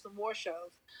DuVay to do some more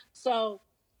shows. So,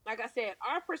 like I said,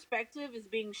 our perspective is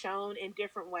being shown in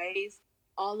different ways,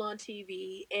 all on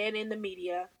TV and in the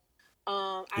media.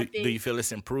 Do you feel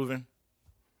it's improving?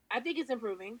 I think it's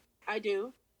improving. I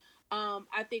do.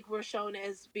 I think we're shown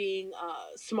as being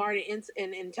smart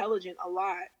and intelligent a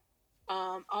lot.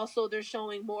 Also, they're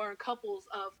showing more couples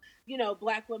of,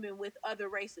 black women with other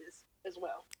races as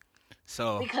well.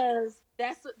 So because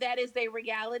that is a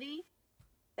reality.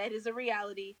 That is a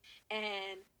reality.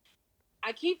 And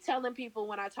I keep telling people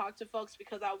when I talk to folks,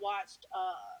 because I watched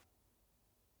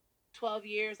 12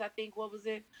 Years, I think, what was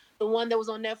it? The one that was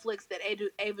on Netflix that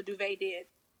Ava DuVay did.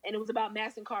 And it was about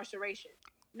mass incarceration.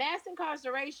 Mass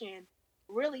incarceration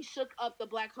really shook up the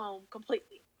black home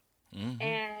completely. Mm-hmm.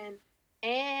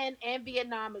 And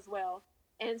Vietnam as well.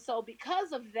 And so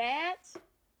because of that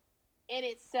in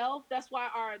itself, that's why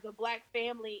the black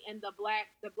family and the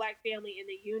black family in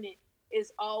the unit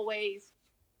is always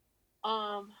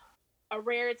a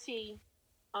rarity.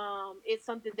 It's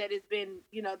something that has been,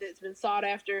 that's been sought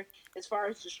after as far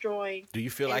as destroying. Do you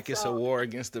feel like it's a war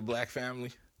against the black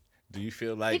family? Do you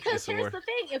feel like because here's the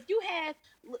thing: if you had,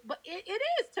 but it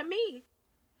is to me,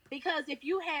 because if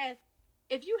you had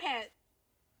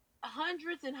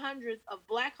hundreds and hundreds of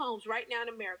black homes right now in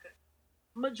America,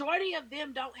 majority of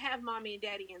them don't have mommy and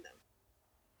daddy in them,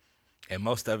 and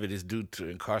most of it is due to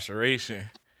incarceration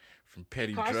from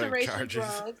petty drug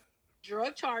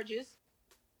charges.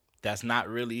 That's not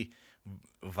really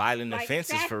violent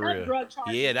offenses for real.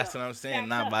 Yeah, that's what I'm saying.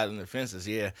 Not violent offenses.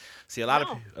 Yeah. See, a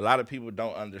lot of people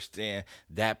don't understand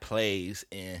that plays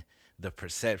in the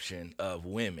perception of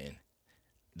women,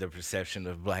 the perception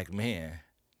of black men.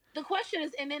 The question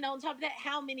is, and then on top of that,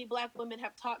 how many black women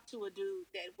have talked to a dude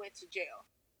that went to jail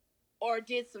or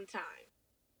did some time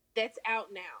that's out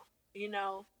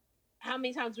now? How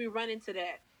many times we run into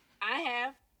that? I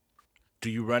have. Do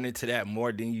you run into that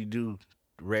more than you do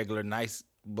regular nice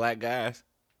black guys?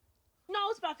 No,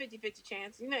 it's about 50-50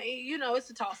 chance. You know, it's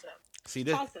a toss up. See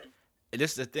this. Toss up.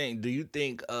 This is the thing. Do you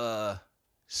think?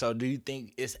 So do you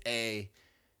think it's a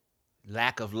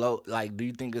lack of low? Like, do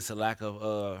you think it's a lack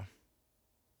of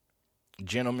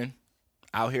gentlemen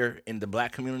out here in the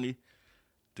black community?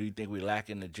 Do you think we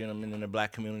lacking the gentlemen in the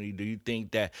black community? Do you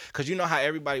think that, because you know how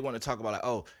everybody want to talk about, like,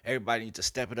 oh, everybody needs to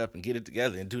step it up and get it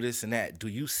together and do this and that. Do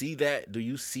you see that? Do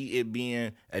you see it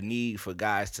being a need for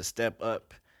guys to step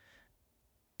up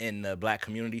in the black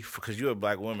community? Because you're a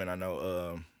black woman, I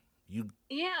know.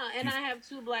 Yeah, and I have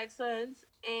 2 black sons.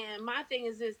 And my thing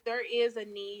is this: there is a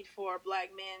need for black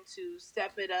men to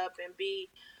step it up and be,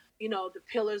 the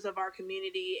pillars of our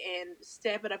community and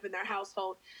step it up in their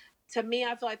household. To me,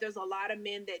 I feel like there's a lot of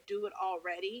men that do it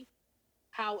already.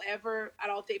 However, I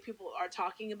don't think people are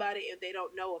talking about it and they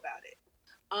don't know about it.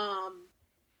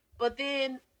 But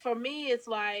then for me, it's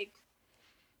like,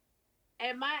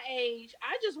 at my age,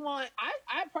 I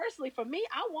personally, for me,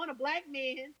 I want a black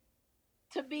man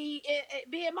to be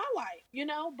in my life,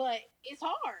 but it's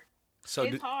hard.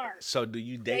 It's hard. So do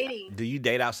you date? Dating. Do you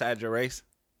date outside your race?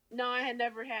 No, I had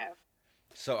never have.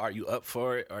 So are you up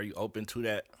for it? Are you open to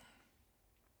that?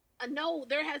 No,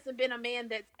 there hasn't been a man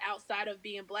that's outside of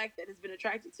being black that has been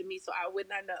attracted to me, so I would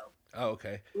not know. Oh,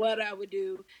 okay. What I would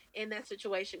do in that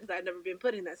situation, because I've never been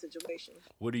put in that situation.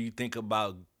 What do you think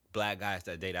about black guys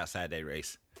that date outside their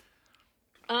race?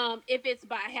 If it's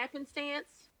by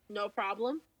happenstance, no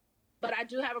problem. But I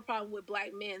do have a problem with black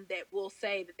men that will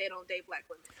say that they don't date black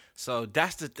women. So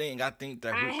that's the thing. I think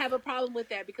that I have a problem with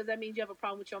that, because that means you have a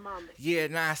problem with your mama. Yeah,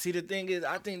 nah. See, the thing is,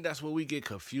 I think that's where we get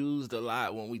confused a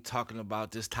lot when we talking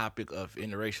about this topic of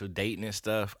interracial dating and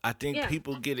stuff. I think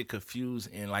people get it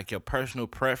confused in like your personal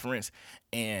preference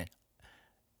and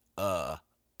a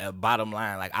bottom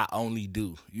line. Like, I only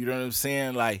do. You know what I'm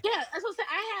saying? Like, yeah, that's what I'm saying.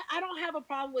 I don't have a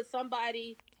problem with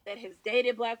somebody that has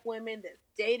dated black women, that's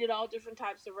dated all different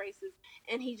types of races,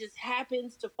 and he just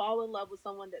happens to fall in love with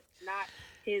someone that's not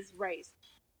his race.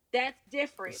 That's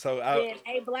different than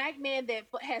a black man that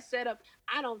has set up,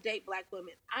 I don't date black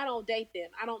women. I don't date them.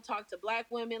 I don't talk to black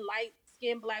women,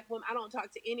 light-skinned black women. I don't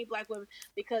talk to any black women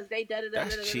because they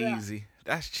da-da-da-da-da-da. That's cheesy.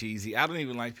 That's cheesy. I don't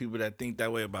even like people that think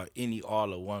that way about any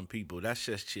all or one people. That's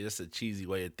just that's a cheesy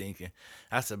way of thinking.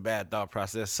 That's a bad thought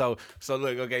process. So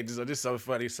look, okay, so this is so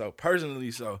funny. So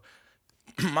personally,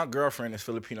 my girlfriend is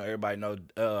Filipino. Everybody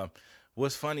know.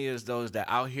 What's funny is those that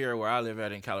out here where I live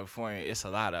at in California, it's a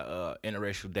lot of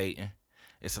interracial dating.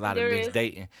 It's a lot of mixed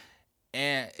dating.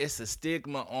 And it's a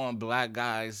stigma on black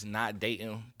guys not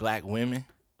dating black women.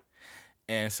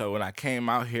 And so when I came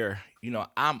out here,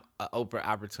 I'm an open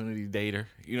opportunity dater.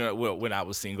 When I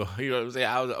was single, you know what I'm saying?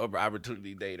 I was an open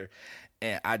opportunity dater,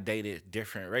 and I dated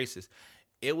different races.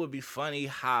 It would be funny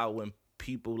how when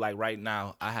people, like right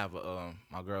now, I have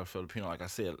my girl Filipino, like I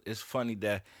said, it's funny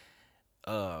that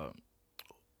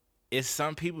it's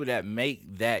some people that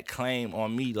make that claim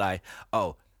on me, like,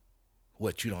 oh,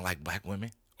 what, you don't like black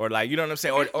women? Or like, you know what I'm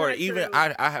saying? Or even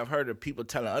I have heard of people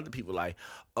telling other people like,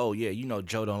 oh yeah,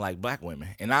 Joe don't like black women.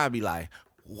 And I'd be like,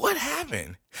 what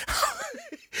happened?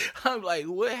 I'm like,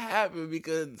 what happened?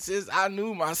 Because since I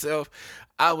knew myself,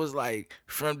 I was like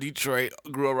from Detroit,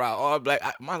 grew around all black.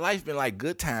 My life been like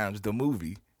Good Times, the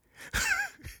movie.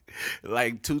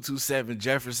 Like 227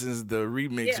 Jefferson's the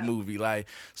remix movie. Like,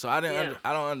 so I don't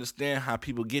understand how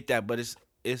people get that, but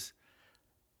it's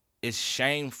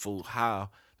shameful how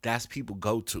that's people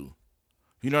go to.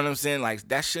 You know what I'm saying? Like,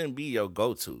 that shouldn't be your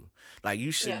go-to. Like,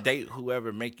 you should date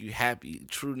whoever make you happy.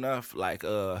 True enough, like,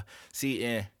 and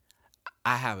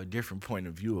I have a different point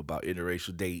of view about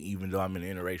interracial dating, even though I'm in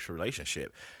an interracial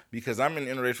relationship. Because I'm in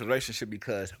an interracial relationship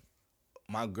because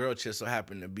my girl just so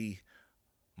happened to be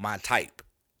my type.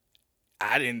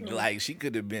 I didn't, like, she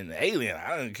could have been an alien.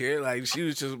 I didn't care. Like, she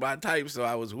was just my type, so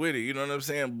I was with it. You know what I'm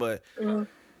saying? But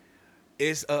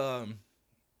it's,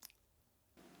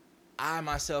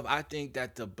 I think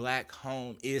that the black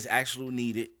home is actually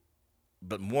needed,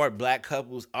 but more black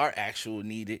couples are actually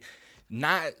needed.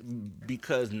 Not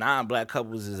because non-black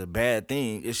couples is a bad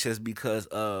thing. It's just because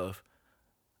of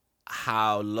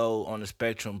how low on the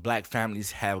spectrum black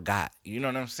families have got. You know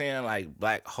what I'm saying? Like,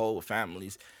 black whole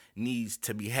families needs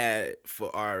to be had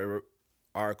for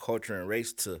our culture and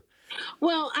race to.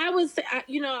 Well, I would say,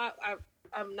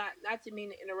 I'm not to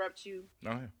mean to interrupt you,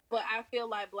 but I feel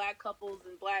like black couples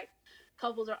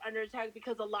are under attack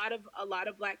because a lot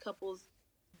of black couples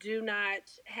do not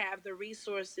have the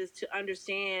resources to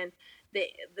understand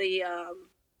the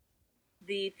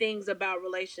things about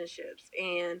relationships,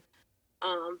 and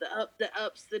The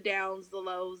ups, the downs, the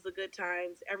lows, the good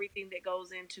times, everything that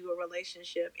goes into a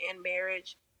relationship and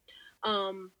marriage.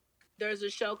 Um, there's a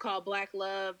show called Black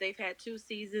Love. They've had 2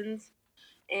 seasons,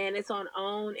 and it's on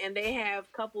OWN. And they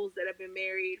have couples that have been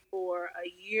married for a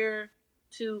year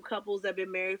to couples that have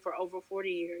been married for over 40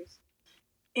 years.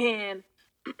 And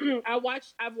I've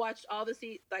watched all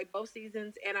like both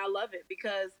seasons, and I love it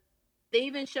because they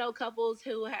even show couples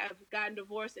who have gotten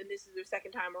divorced and this is their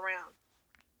second time around,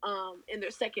 in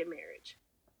their second marriage.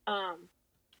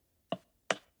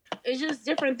 It's just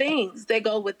different things that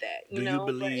go with that. Do you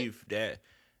believe that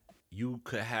you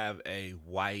could have a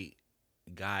white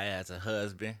guy as a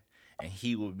husband and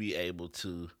he will be able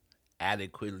to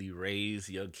adequately raise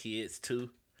your kids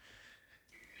too?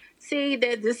 See,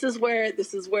 that this is where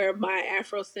my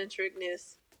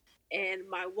Afrocentricness and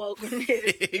my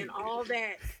wokeness and all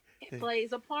that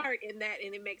plays a part in that,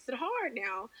 and it makes it hard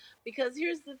now because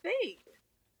here's the thing.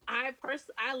 I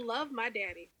love my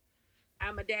daddy.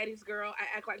 I'm a daddy's girl.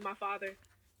 I act like my father.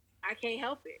 I can't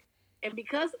help it. And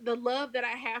because the love that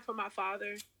I have for my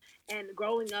father and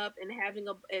growing up and having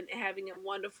a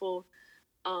wonderful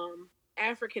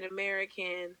African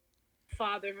American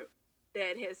father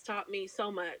that has taught me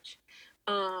so much,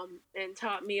 and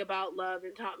taught me about love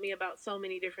and taught me about so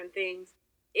many different things,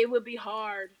 it would be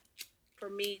hard for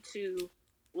me to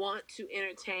want to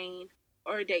entertain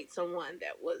or date someone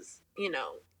that was,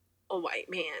 a white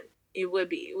man. It would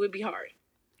be hard.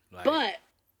 Like,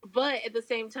 but at the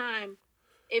same time,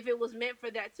 if it was meant for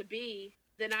that to be,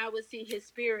 then I would see his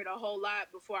spirit a whole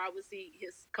lot before I would see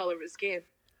his color of his skin.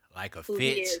 Like a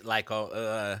Fitz, like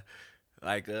on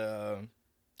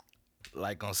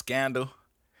on Scandal.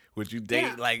 Would you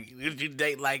date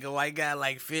like a white guy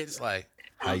like Fitz? Like,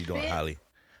 how you doing, Holly?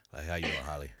 Like, how you doing,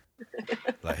 Holly?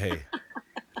 Like, hey,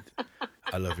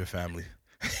 I love your family.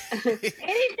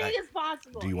 Anything is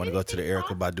possible. Do you want to go to the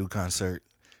Erykah Badu concert?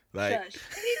 Like, anything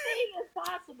is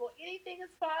possible. Anything is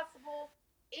possible.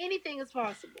 Anything is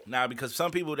possible. Now, because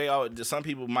some people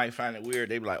might find it weird.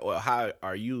 They be like, "Well, how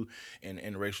are you in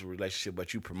a racial relationship,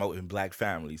 but you promoting black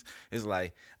families?" It's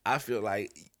like, I feel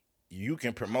like you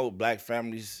can promote black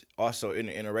families also in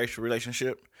an interracial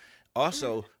relationship.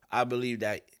 Also, I believe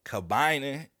that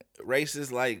combining races,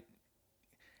 like,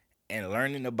 and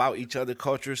learning about each other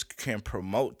cultures can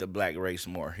promote the black race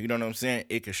more. You know what I'm saying?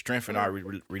 It can strengthen our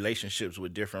relationships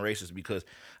with different races, because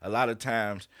a lot of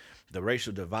times the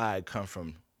racial divide comes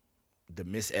from the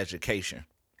miseducation.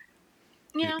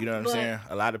 Yeah, you know what I'm saying?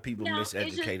 A lot of people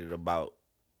miseducated about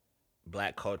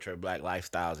black culture, black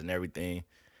lifestyles, and everything.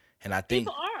 And I think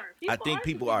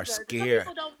people are scared.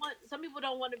 Some people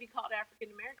don't want to be called African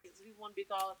Americans. Some people want to be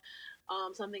called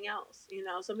something else.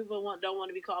 Some people don't want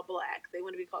to be called black. They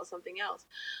want to be called something else.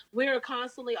 We're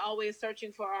constantly always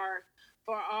searching for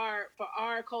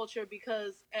our culture,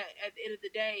 because at the end of the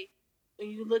day, when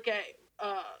you look at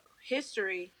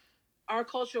history, our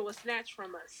culture was snatched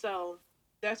from us. So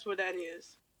that's where that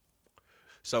is.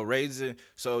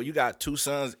 So you got 2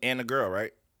 sons and a girl,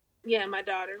 right? Yeah, my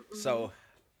daughter. Mm-hmm. So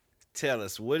tell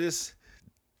us, what is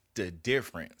the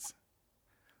difference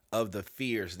of the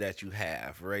fears that you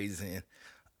have raising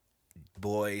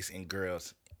boys and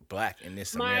girls black in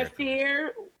this America?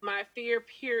 My fear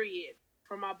period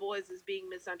for my boys is being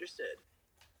misunderstood.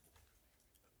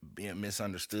 Being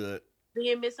misunderstood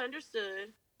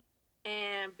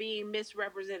and being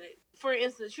misrepresented. For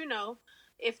instance,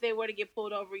 if they were to get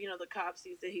pulled over, the cops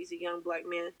sees that he's a young black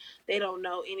man. They don't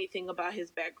know anything about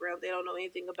his background. They don't know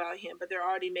anything about him, but they're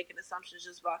already making assumptions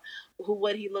just about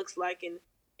what he looks like and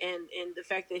the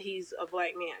fact that he's a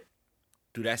black man.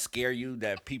 Do that scare you,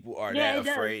 that people are that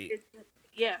afraid?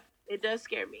 It does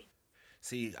scare me.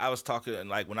 See, I was talking,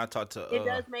 like, when I talked to... it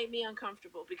does make me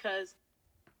uncomfortable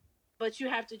but you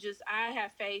have to I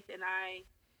have faith, and I,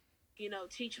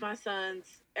 teach my sons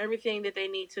everything that they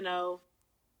need to know.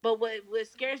 But what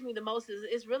scares me the most is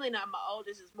it's really not my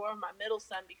oldest, it's more of my middle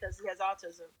son, because he has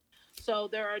autism. So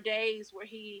there are days where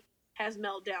he has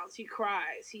meltdowns, he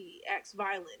cries, he acts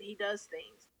violent, he does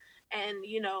things. And,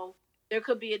 there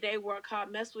could be a day where a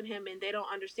cop messed with him and they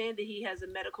don't understand that he has a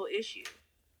medical issue.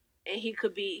 And he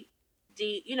could be,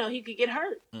 he could get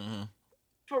hurt. Mm-hmm.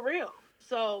 For real.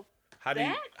 So how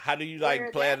do you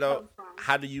like plan though?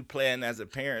 How do you plan as a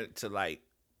parent to, like,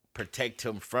 protect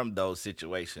him from those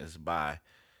situations by...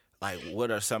 Like, what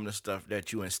are some of the stuff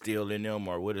that you instill in them,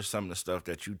 or what are some of the stuff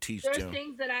that you teach them? There's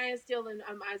things that I instill in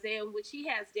Isaiah, which he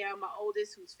has down. My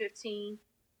oldest, who's 15,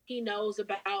 he knows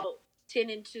about 10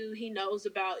 and 2. He knows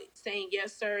about saying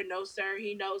yes, sir, no, sir.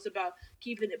 He knows about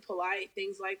keeping it polite,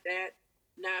 things like that,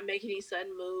 not making any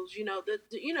sudden moves.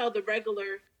 The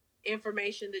regular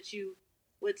information that you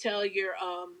would tell your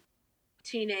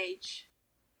teenage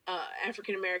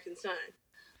African American son.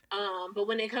 But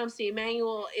when it comes to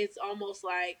Emmanuel, it's almost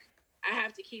like I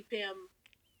have to keep him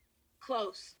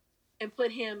close and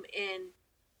put him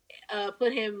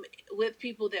with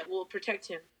people that will protect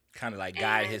him. Kind of like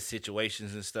guide his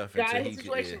situations and stuff. Guide his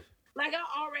situation. Like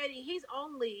he's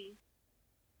only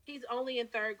in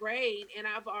third grade, and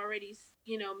I've already,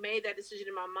 made that decision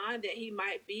in my mind that he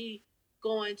might be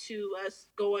going to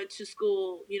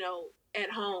school, at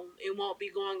home. It won't be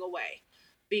going away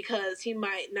because he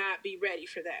might not be ready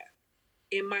for that.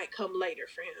 It might come later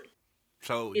for him.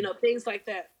 So, things like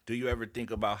that. Do you ever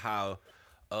think about how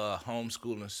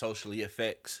homeschooling socially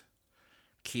affects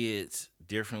kids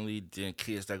differently than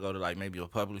kids that go to like maybe a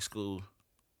public school?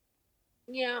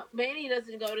 Yeah, Manny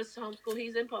doesn't go to homeschool.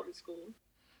 He's in public school.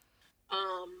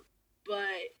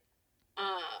 But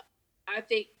I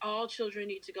think all children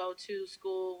need to go to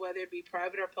school, whether it be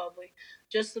private or public,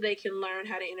 just so they can learn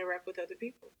how to interact with other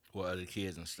people. With other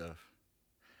kids and stuff.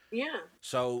 Yeah.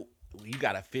 So you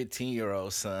got a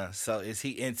 15-year-old son. So is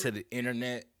he into the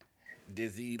internet?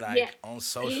 Is he on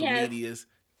social medias?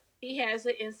 He has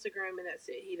an Instagram and that's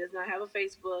it. He does not have a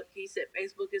Facebook. He said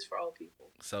Facebook is for old people.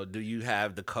 So do you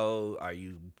have the code? Are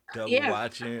you double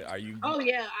watching? Are you? Oh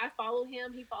yeah, I follow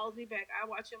him. He follows me back. I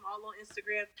watch him all on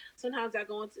Instagram. Sometimes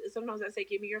I say,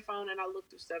 give me your phone and I look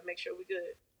through stuff, make sure we're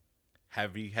good.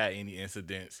 Have you had any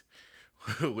incidents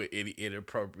with any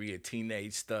inappropriate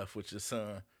teenage stuff with your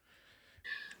son?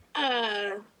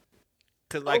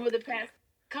 Cause over the past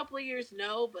couple of years,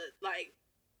 no, but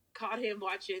caught him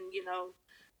watching,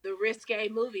 the risque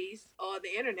movies on the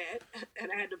internet,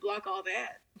 and I had to block all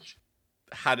that.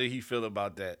 How did he feel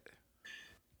about that?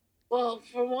 Well,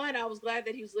 for one, I was glad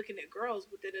that he was looking at girls,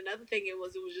 but then another thing it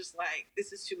was just like,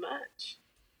 this is too much.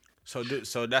 So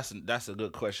that's a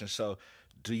good question. So,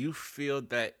 do you feel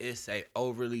that it's a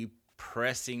overly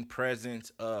pressing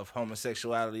presence of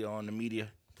homosexuality on the media,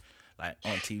 like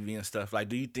on TV and stuff? Like,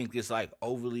 do you think it's like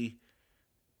overly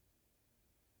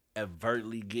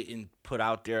overtly getting put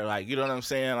out there, like, you know what I'm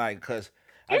saying, like, because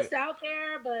it's out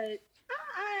there, but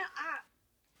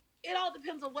it all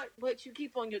depends on what you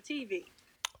keep on your TV.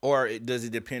 Or does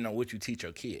it depend on what you teach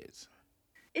your kids?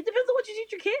 It depends on what you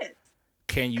teach your kids.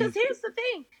 Can you? Because here's the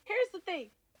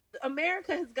thing.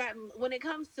 America has gotten, when it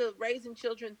comes to raising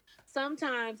children,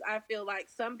 sometimes I feel like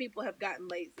some people have gotten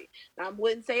lazy. Now, I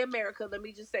wouldn't say America. Let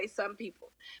me just say some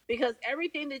people. Because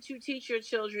everything that you teach your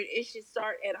children, it should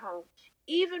start at home.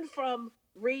 Even from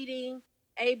reading,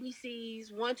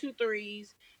 ABCs, 1, 2,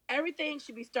 3s, everything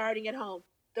should be starting at home.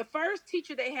 The first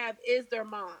teacher they have is their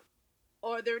mom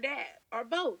or their dad or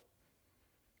both.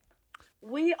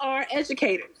 We are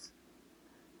educators.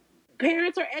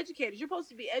 Parents are educators. You're supposed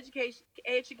to be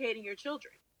educating your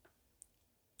children.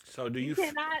 So do you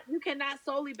cannot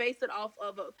solely base it off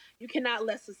of you cannot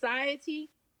let society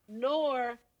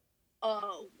nor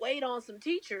wait on some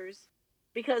teachers,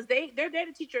 because they're there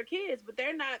to teach your kids, but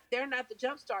they're not the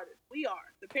jump starters. We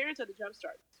are. The parents are the jump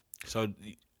starters. So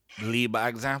lead by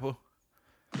example?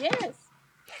 Yes.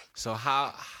 So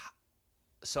how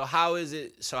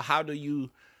do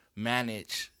you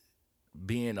manage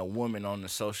being a woman on the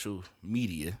social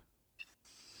media,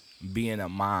 being a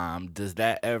mom? Does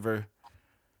that ever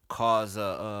cause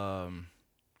a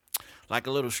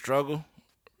little struggle,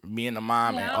 being a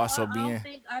mom and also being?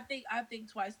 I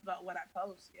think twice about what I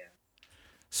post. Yeah.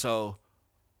 So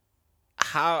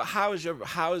how is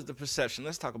the perception?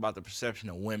 Let's talk about the perception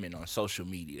of women on social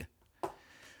media.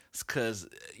 Because,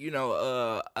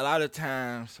 a lot of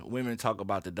times women talk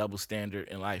about the double standard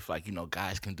in life, like,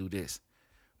 guys can do this,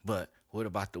 but what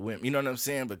about the women? You know what I'm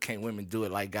saying? But can't women do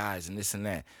it like guys and this and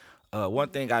that? One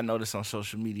thing I noticed on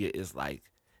social media is, like,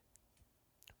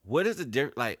 what is the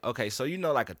difference? Like, okay, so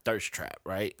like a thirst trap,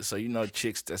 right? So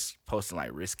chicks that's posting like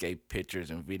risque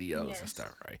pictures and videos and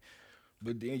stuff, right?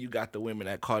 But then you got the women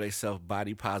that call themselves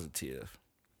body positive.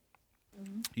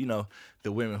 Mm-hmm.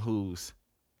 The women who's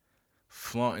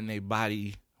flaunting their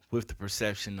body with the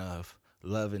perception of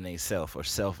loving themselves or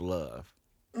self-love.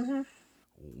 Mm-hmm.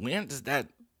 When does that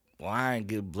line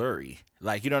get blurry?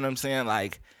 Like, you know what I'm saying?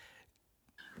 Like,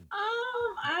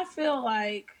 I feel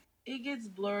like it gets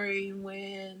blurry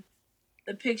when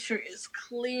the picture is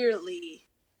clearly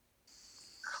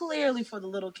for the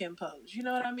Little Kim pose. You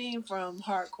know what I mean? From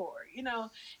hardcore.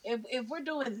 If we're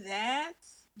doing that,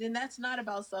 then that's not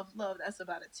about self-love. That's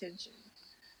about attention.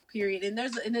 Period. And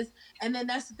then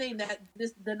that's the thing, that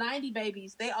the 90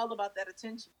 babies, they all about that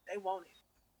attention. They want it.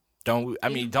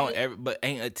 But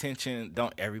ain't attention,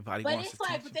 don't everybody want attention?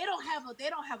 But it's but they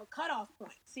don't have a cutoff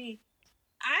point. See,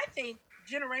 I think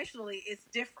generationally it's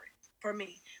different for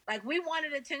me. Like, we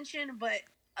wanted attention, but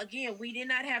again, we did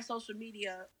not have social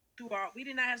media we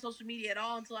did not have social media at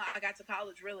all until I got to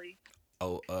college, really.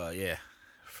 Oh, yeah,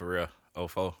 for real. Oh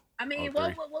four, I oh mean, three.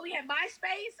 what we had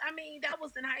MySpace. I mean, that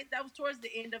was towards the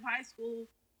end of high school,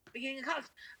 beginning of college.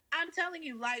 I'm telling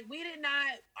you, like we did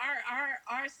not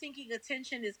our sinking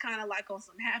attention is kind of like on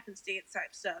some happenstance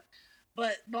type stuff.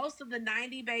 But most of the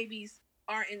 90 babies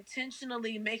are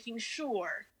intentionally making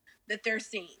sure that they're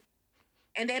seen.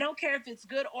 And they don't care if it's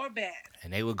good or bad.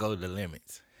 And they would go the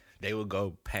limits. They would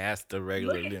go past the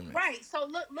regular limits. Right. So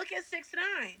look at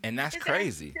 6ix9ine. And that's His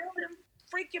crazy. Still in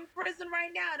freaking prison right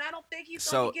now, and I don't think he's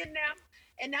gonna be getting out.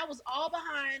 And that was all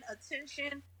behind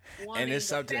attention. And it's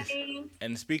something. Fame.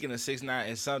 And speaking of 6ix9ine,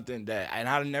 it's something that, and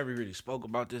I never really spoke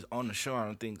about this on the show. I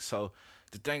don't think so.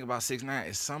 The thing about 6ix9ine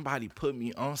is somebody put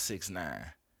me on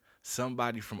 6ix9ine.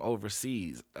 Somebody from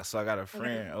overseas. So I got a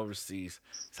friend overseas.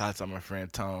 Shout out to my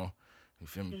friend Tone. You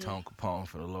feel me? Tone Capone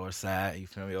for the lower side. You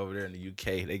feel me? Over there in the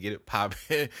UK, they get it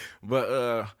popping.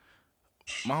 But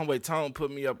my homeboy Tone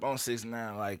put me up on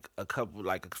 6ix9ine like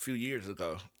a few years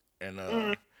ago, and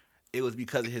it was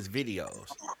because of his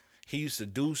videos. He used to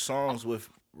do songs with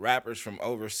rappers from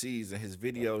overseas, and his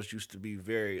videos used to be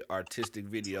very artistic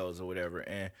videos or whatever.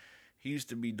 And he used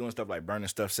to be doing stuff like burning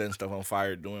stuff, setting stuff on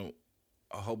fire, doing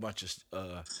a whole bunch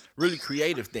of really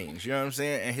creative things. You know what I'm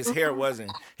saying? And his hair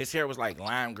was like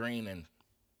lime green and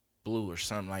blue or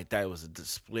something like that. It was a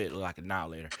split like an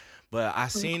outlater. But I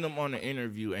seen him on the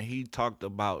interview, and he talked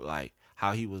about like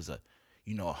how he was a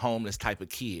homeless type of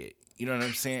kid. You know what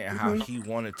I'm saying? And how he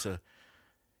wanted to.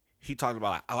 He talked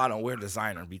about like, I don't wear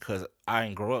designer because I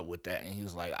didn't grow up with that. And he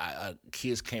was like,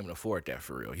 kids can't afford that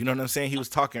for real. You know what I'm saying? He was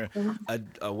talking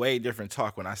a way different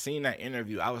talk. When I seen that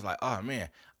interview, I was like, oh man.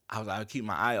 I was like, I'll keep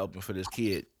my eye open for this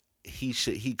kid. He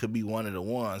could be one of the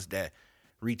ones that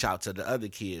reach out to the other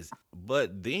kids.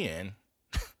 But then,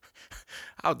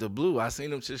 out the blue, I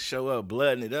seen him just show up,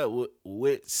 blooding it up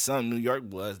with some New York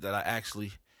Bloods that I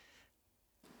actually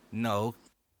know.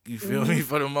 You feel me?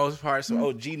 For the most part, some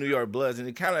OG New York Bloods, and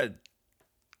it kind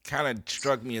of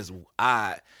struck me as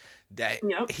odd that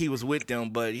he was with them.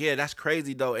 But yeah, that's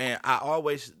crazy though. And I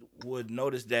always would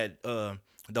notice that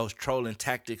those trolling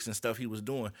tactics and stuff he was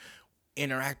doing,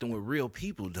 interacting with real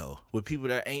people though, with people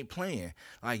that ain't playing.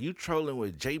 Like you trolling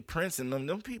with Jay Prince and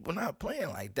them people not playing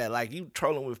like that. Like you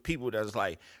trolling with people that's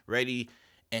like ready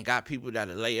and got people that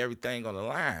lay everything on the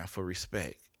line for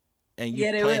respect. And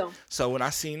you they will. So when I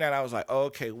seen that, I was like, oh,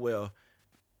 okay, well,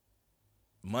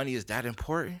 money is that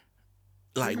important?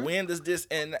 Like when does this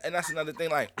and that's another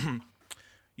thing, like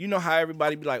you know how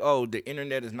everybody be like, oh, the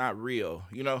internet is not real,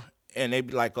 you know? And they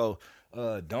be like, oh,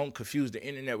 don't confuse the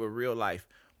internet with real life.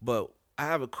 But I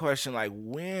have a question, like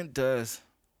when does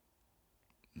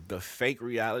the fake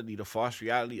reality, the false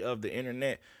reality of the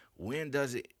internet, when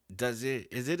is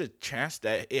it a chance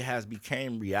that it has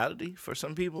become reality for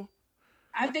some people?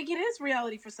 I think it is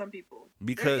reality for some people.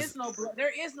 Because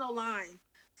there is no line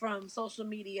from social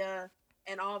media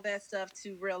and all that stuff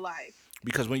to real life.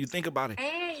 Because when you think about it,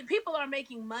 and people are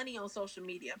making money on social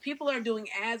media. People are doing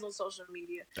ads on social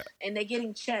media, and they're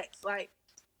getting checks. Like,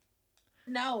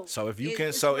 no. So if you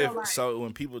can,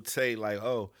 when people say like,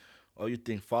 oh, you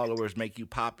think followers make you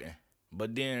popping,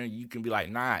 but then you can be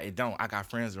like, nah, it don't. I got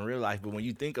friends in real life, but when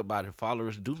you think about it,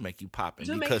 followers do make you popping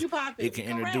because it can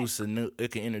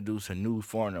introduce a new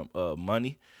form of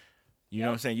money. You know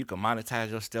what I'm saying? You can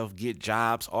monetize yourself, get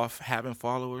jobs off having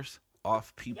followers,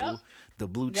 off people. The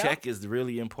blue check is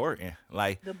really important.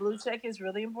 Like the blue check is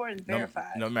really important.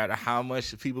 Verified. No matter how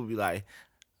much people be like,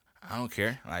 I don't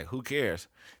care. Like who cares?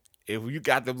 If you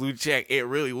got the blue check, it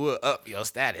really will up your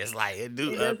status. Like it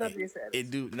do up your status.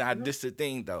 It do. Now this the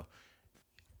thing though.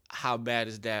 How bad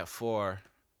is that for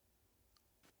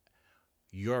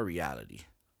your reality?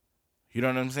 You know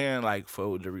what I'm saying? Like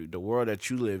for the world that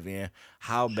you live in,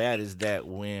 how bad is that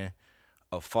when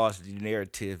a false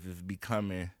narrative is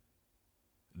becoming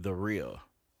the real?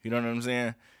 You know what I'm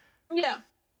saying? Yeah.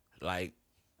 Like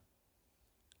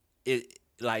it.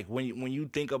 Like when you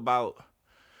think about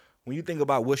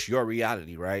what's your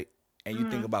reality, right? And you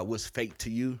think about what's fake to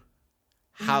you.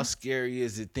 How scary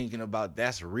is it thinking about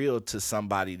that's real to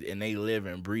somebody and they live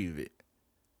and breathe it?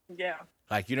 Yeah.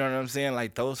 Like, you know what I'm saying?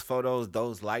 Like those photos,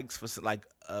 those likes for like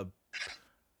a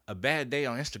bad day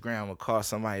on Instagram will cause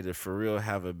somebody to for real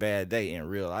have a bad day in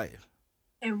real life.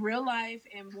 In real life,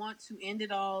 and want to end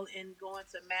it all and go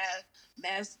into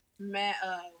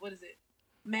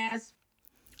mass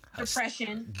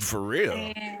depression. For real.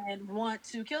 And want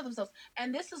to kill themselves.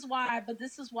 And this is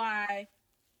why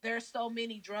there's so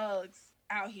many drugs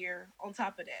out here on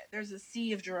top of that. There's a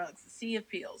sea of drugs, a sea of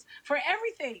pills for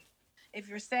everything. If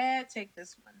you're sad, take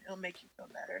this one. It'll make you feel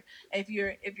better. If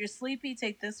you're sleepy,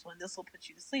 take this one. This will put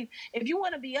you to sleep. If you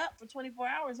want to be up for 24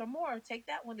 hours or more, take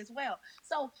that one as well.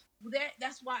 So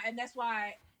that's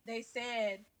why they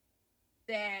said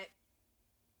that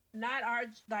not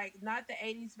the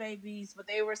 80s babies, but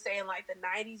they were saying like the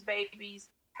 90s babies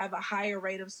have a higher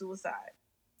rate of suicide.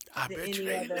 I bet you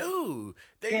they do.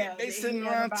 They sitting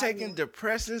around taking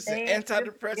depressants and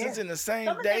antidepressants in the same day.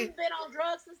 Some of them have been on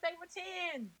drugs since they were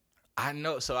 10. I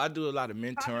know. So I do a lot of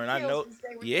mentoring. I know.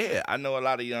 Yeah, I know a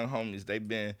lot of young homies.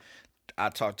 I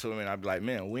talk to them and I be like,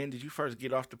 man, when did you first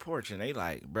get off the porch? And they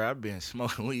like, bro, I've been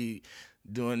smoking weed,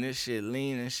 doing this shit,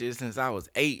 lean and shit since I was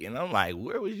 8. And I'm like,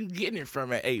 where was you getting it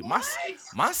from at 8? My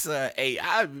son 8.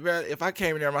 If I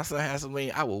came in there, my son had some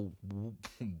lean, I would,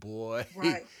 boy.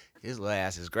 Right. His little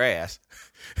ass is grass.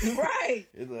 Right.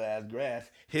 His little ass grass.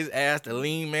 His ass, the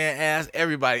lean man ass,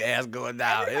 everybody ass going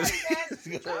down.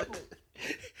 Everybody.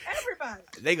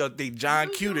 They gonna think John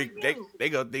Q. They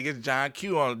gonna think it's John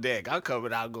Q on the deck. I'm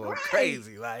coming out going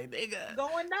crazy, like nigga.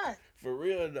 Going nuts. For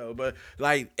real though, but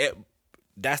like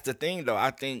that's the thing though.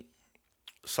 I think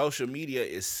social media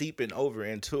is seeping over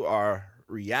into our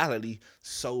reality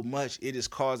so much it is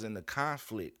causing the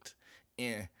conflict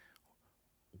in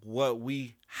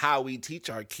how we teach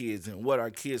our kids and what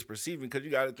our kids perceiving. Because you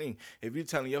got to think, if you're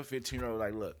telling your 15-year-old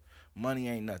like, look, money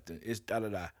ain't nothing, it's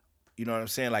da-da-da. You know what I'm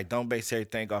saying? Like, don't base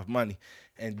everything off money.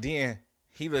 And then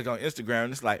he look on Instagram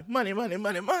and it's like, money, money,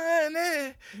 money, money.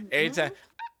 Mm-hmm. Every time.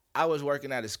 I was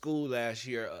working at a school last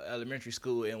year, elementary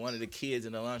school, and one of the kids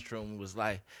in the lunchroom was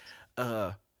like,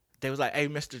 they was like, hey,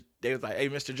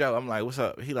 Mr. Joe. I'm like, what's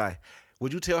up? He like,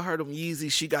 would you tell her them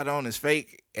Yeezys she got on is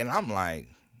fake? And I'm like,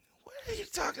 what are you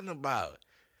talking about?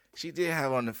 She did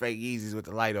have on the fake Yeezys with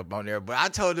the light up on there, but I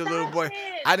told the little boy,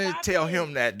 I didn't tell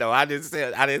him that though. I didn't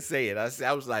say it.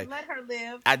 I was like, let her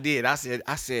live. I did. I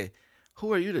said,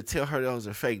 who are you to tell her those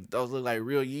are fake? Those look like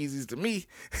real Yeezys to me.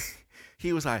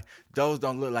 He was like, those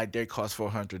don't look like they cost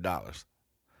 $400.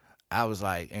 I was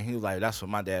like, and he was like, that's what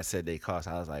my dad said they cost.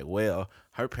 I was like, well,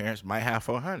 her parents might have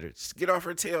 $400. Just get off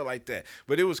her tail like that.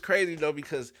 But it was crazy though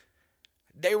because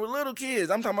they were little kids.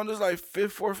 I'm talking about just like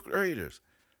 5th, 4th graders.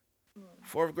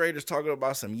 4th graders talking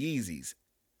about some Yeezys,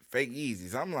 fake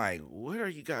Yeezys. I'm like, what are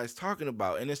you guys talking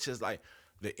about? And it's just like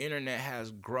the internet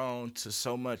has grown to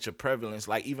so much a prevalence,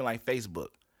 like even like Facebook.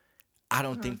 I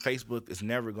don't think Facebook is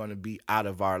never going to be out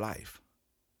of our life.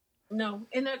 No.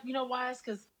 And you know why? It's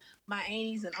because my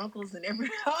aunties and uncles and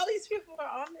all these people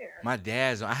are on there.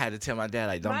 I had to tell my dad,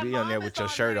 like, don't be on there with your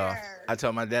shirt off. I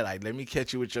told my dad, like, let me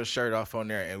catch you with your shirt off on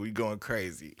there and we going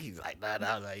crazy. He's like, nah.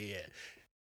 I was like, yeah.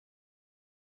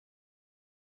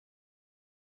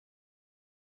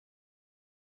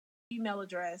 Email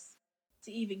address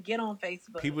to even get on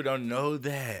Facebook. People don't know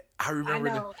that. I remember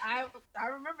I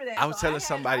remember that. I was telling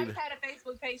somebody. I've had a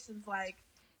Facebook page since I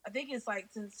think it's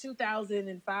since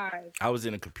 2005. I was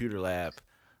in a computer lab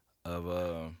of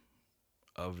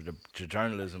the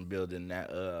journalism building that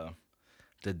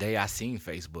the day I seen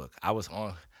Facebook. I was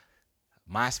on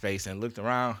MySpace and looked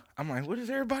around. I'm like, what is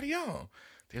everybody on?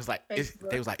 They was like, it's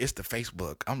the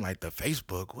Facebook. I'm like, the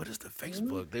Facebook? What is the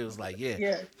Facebook? Mm-hmm. They was like,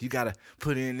 yeah, you got to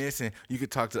put in this and you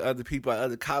could talk to other people at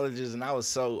other colleges. And I was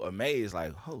so amazed,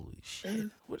 like, holy shit,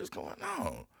 what is going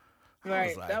on?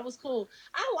 Right, that was cool.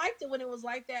 I liked it when it was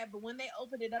like that, but when they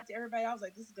opened it up to everybody, I was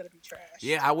like, this is going to be trash.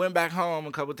 Yeah, I went back home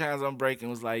a couple times on break and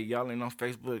was like, y'all ain't on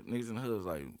Facebook. Niggas in the hood was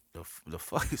like, the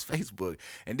fuck is Facebook?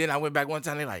 And then I went back one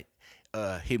time, they like,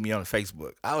 hit me on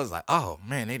Facebook. I was like, oh,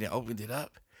 man, they didn't open it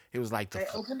up. It was like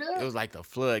the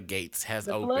floodgates has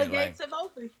opened. The floodgates have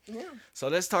opened. Yeah. So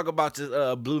let's talk about this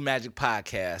Blue Magic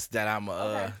podcast that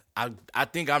I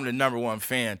think I'm the number one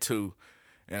fan too,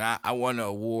 and I won an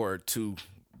award too.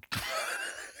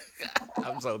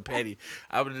 I'm so petty.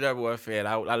 I'm the number one fan.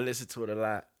 I listen to it a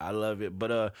lot. I love it.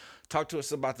 But talk to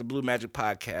us about the Blue Magic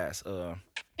podcast.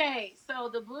 Okay, so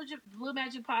the Blue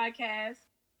Magic podcast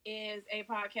is a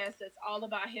podcast that's all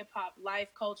about hip hop, life,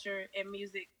 culture, and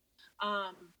music.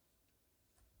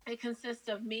 It consists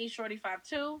of me,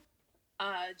 Shorty52,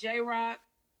 J-Rock,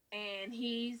 and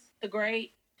he's the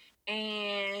great.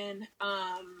 And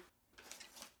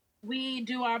we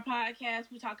do our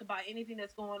podcast. We talk about anything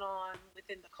that's going on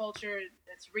within the culture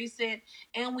that's recent.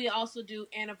 And we also do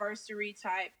anniversary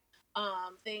type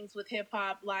things with hip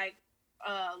hop. Like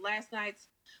last night's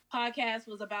podcast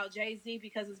was about Jay-Z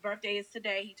because his birthday is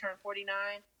today. He turned 49.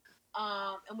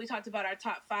 And we talked about our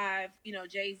top 5,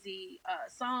 Jay-Z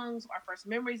songs, our first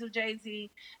memories of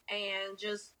Jay-Z, and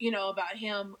just, about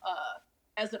him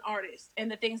as an artist and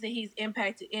the things that he's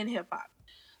impacted in hip hop.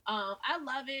 I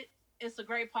love it. It's a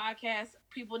great podcast.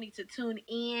 People need to tune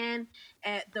in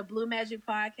at the Blue Magic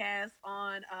Podcast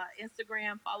on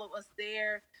Instagram. Follow us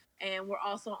there, and we're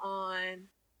also on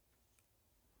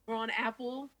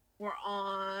Apple. We're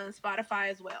on Spotify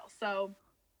as well. So.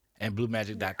 And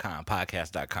BlueMagic.com,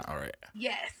 podcast.com, all right?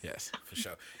 Yes. Yes, for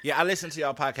sure. Yeah, I listen to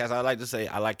y'all podcasts. I like to say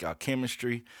I like y'all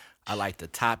chemistry. I like the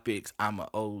topics. I'm an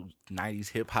old 90s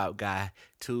hip-hop guy,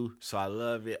 too, so I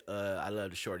love it. I love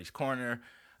the Shorty's Corner.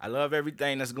 I love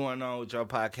everything that's going on with y'all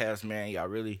podcast, man. Y'all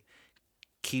really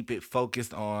keep it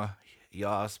focused on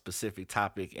y'all specific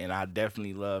topic, and I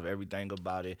definitely love everything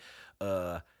about it.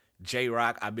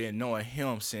 J-Rock, I've been knowing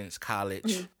him since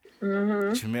college.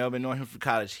 Jamel been knowing him from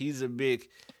college. He's a big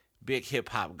hip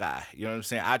hop guy. You know what I'm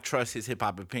saying? I trust his hip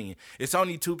hop opinion. It's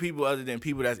only two people other than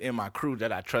people that's in my crew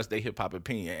that I trust their hip hop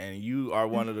opinion. And you are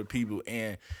one of the people,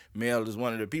 and Mel is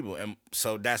one of the people. And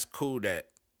so that's cool that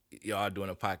y'all doing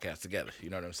a podcast together. You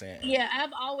know what I'm saying? Yeah,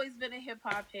 I've always been a hip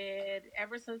hop head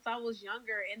ever since I was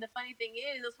younger. And the funny thing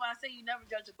is, that's why I say you never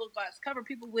judge a book by its cover.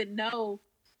 People wouldn't know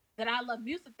that I love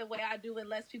music the way I do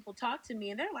unless people talk to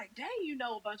me, and they're like, "Dang, you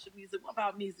know a bunch of music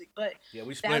about music." But yeah,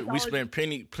 we spent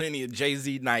plenty of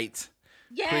Jay-Z nights.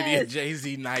 Yes. Plenty of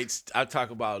Jay-Z nights. I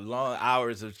talk about long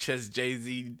hours of just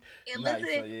Jay-Z and nights.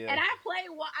 Listen, so yeah. And I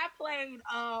played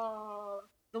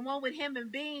the one with him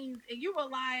and Beans, and you were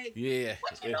like, "Yeah,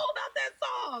 what you know about that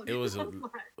song?" It was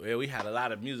we had a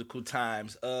lot of musical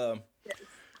times. Yes.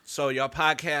 So your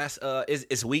podcast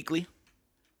is weekly?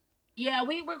 Yeah,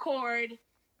 we record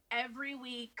every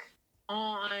week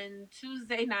on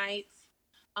Tuesday nights.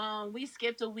 We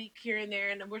skipped a week here and there,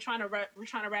 and we're trying to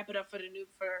wrap it up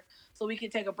so we can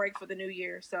take a break for the new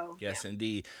year. So yes, yeah.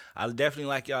 Indeed, I definitely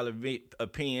like y'all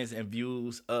opinions and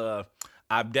views.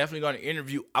 I'm definitely going to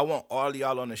interview. I want all of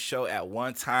y'all on the show at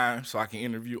one time so I can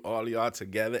interview all of y'all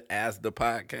together as the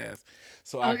podcast.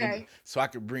 So I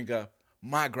can bring up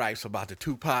my gripes about the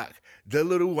Tupac, the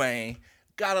Lil Wayne.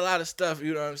 Got a lot of stuff,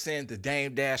 you know what I'm saying? The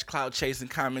Dame Dash clout chasing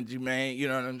comment you made, you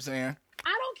know what I'm saying?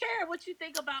 I don't care what you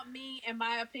think about me and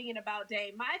my opinion about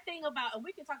Dame. My thing about, and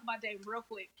we can talk about Dame real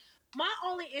quick. My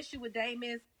only issue with Dame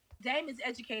is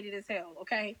educated as hell,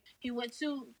 okay? He went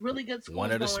to really good schools.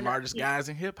 One of the smartest guys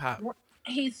in hip hop.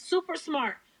 He's super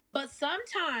smart. But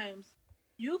sometimes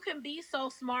you can be so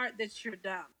smart that you're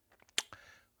dumb.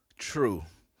 True.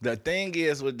 The thing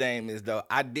is with Dame is, though,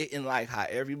 I didn't like how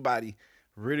everybody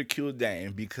ridiculed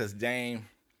Dame because Dame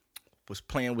was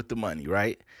playing with the money,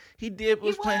 right? He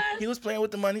was playing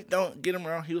with the money. Don't get him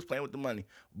wrong. He was playing with the money.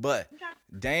 But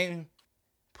Dame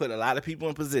put a lot of people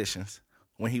in positions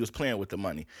when he was playing with the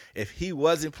money. If he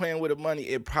wasn't playing with the money,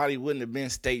 it probably wouldn't have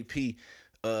been State P,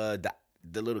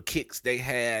 the little kicks they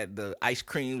had, the ice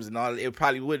creams and all that. It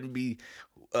probably wouldn't be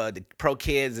the pro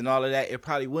kids and all of that. It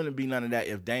probably wouldn't be none of that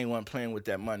if Dame wasn't playing with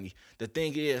that money. The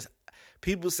thing is,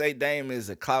 people say Dame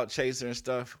is a clout chaser and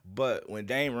stuff, but when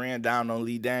Dame ran down on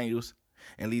Lee Daniels,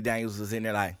 and Lee Daniels was in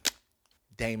there like,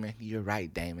 Damon, you're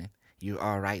right, Damon. You're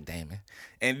all right, Damon.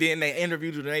 And then they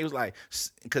interviewed him, and they was like,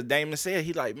 because Damon said,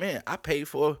 he like, man, I paid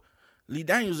for Lee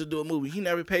Daniels to do a movie. He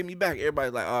never paid me back.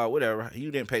 Everybody's like, oh, whatever. You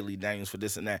didn't pay Lee Daniels for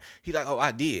this and that. He like, oh,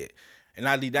 I did. And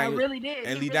Lee Daniels, I really did.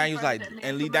 And Lee Daniels like,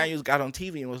 and Lee Daniels got on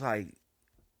TV and was like,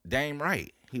 Dame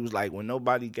right. He was like, when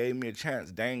nobody gave me a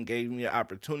chance, Dame gave me an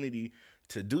opportunity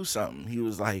to do something. He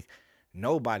was like,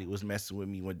 nobody was messing with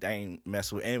me when Dame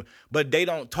messed with him. But they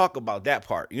don't talk about that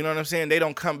part. You know what I'm saying? They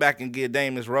don't come back and give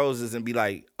Dame his roses and be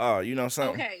like, oh, you know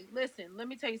something? Okay, listen, let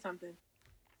me tell you something.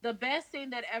 The best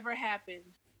thing that ever happened,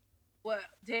 what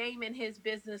Dame and his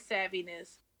business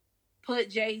savviness pushed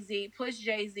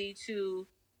Jay-Z to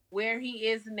where he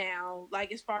is now,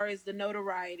 like as far as the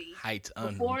notoriety. Heights.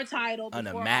 Before Tidal.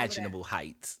 Unimaginable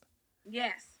heights.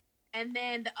 Yes. And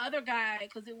then the other guy,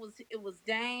 because it was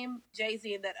Dame,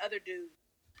 Jay-Z, and that other dude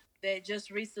that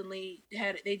just recently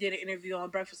they did an interview on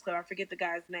Breakfast Club. I forget the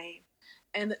guy's name.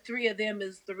 And the three of them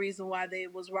is the reason why they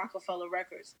was Rockefeller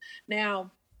Records.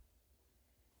 Now,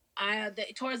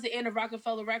 towards the end of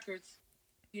Rockefeller Records,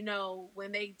 you know,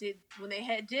 when they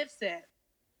had Dipset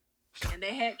and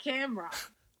they had Cam'ron.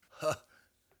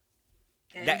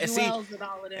 And Jewels and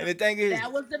all of them. And the thing is,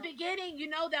 that was the beginning. You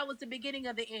know, that was the beginning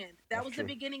of the end. That was true. The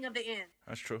beginning of the end.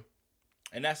 That's true.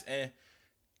 And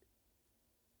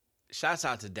shouts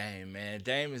out to Dame, man.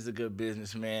 Dame is a good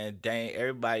businessman. Dame,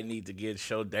 everybody needs to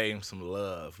show Dame some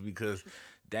love because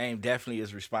Dame definitely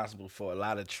is responsible for a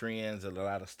lot of trends and a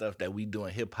lot of stuff that we do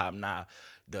in hip hop now.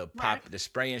 The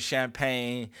spraying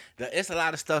champagne. It's a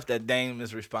lot of stuff that Dame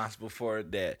is responsible for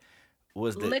that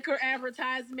was the liquor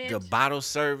advertisement. The bottle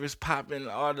service popping,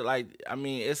 all the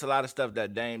it's a lot of stuff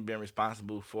that Dame been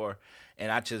responsible for,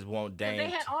 and I just want Dame. They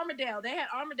had Armadale.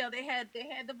 They had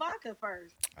the vodka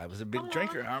first. I was a big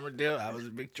drinker, Armadale. I was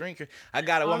a big drinker. I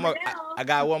got one more. I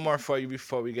got one more for you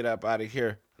before we get up out of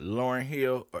here. Lauryn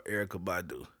Hill or Erykah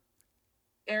Badu?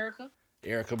 Erykah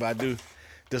Badu.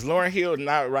 Does Lauryn Hill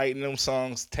not writing them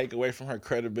songs take away from her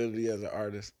credibility as an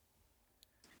artist?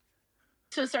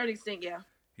 To a certain extent, yeah.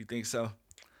 You think so?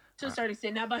 To a certain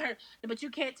extent. Now, but you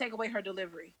can't take away her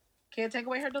delivery. Can't take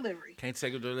away her delivery. Can't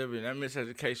take away delivery. That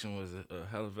Miseducation was a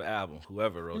hell of an album.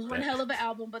 Whoever wrote that. It was one hell of an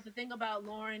album. But the thing about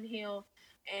Lauryn Hill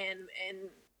and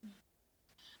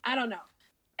I don't know.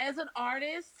 As an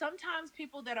artist, sometimes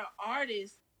people that are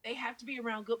artists, they have to be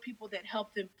around good people that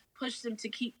help them, push them to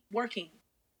keep working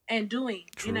and doing,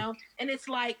 True. And it's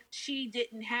like she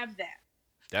didn't have that.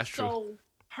 That's true. So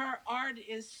her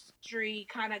artistry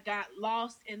kind of got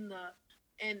lost in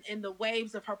the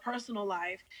waves of her personal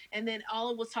life, and then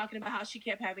Ola was talking about how she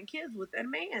kept having kids with that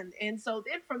man, and so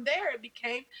then from there it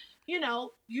became, you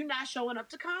not showing up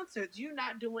to concerts, you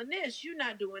not doing this, you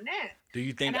not doing that. Do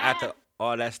you think after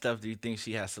all that stuff, do you think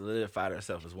she has solidified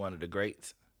herself as one of the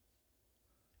greats?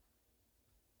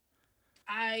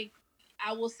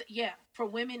 I will say, yeah, for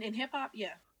women in hip hop,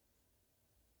 yeah.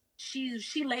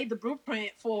 She laid the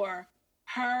blueprint for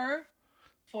her,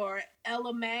 for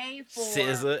Ella Mai, for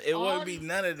SZA. It wouldn't be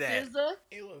none of that. SZA.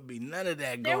 It wouldn't be none of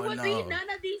that there going on. There would be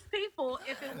none of these people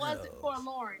if it wasn't for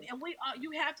Lauryn. And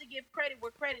you have to give credit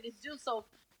where credit is due. So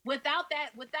without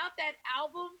that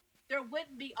album, there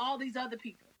wouldn't be all these other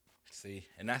people. See,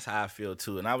 and that's how I feel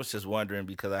too. And I was just wondering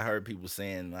because I heard people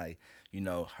saying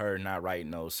her not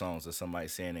writing those songs or somebody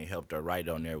saying they helped her write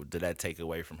on there. Did that take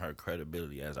away from her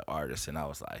credibility as an artist? And I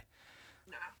was like,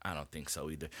 nah, I don't think so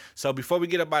either. So before we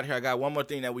get up out here, I got one more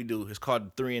thing that we do. It's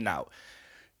called 3 and Out.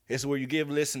 It's where you give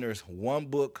listeners one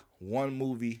book, one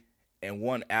movie, and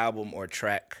one album or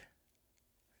track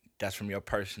that's from your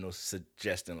personal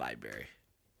suggestion library.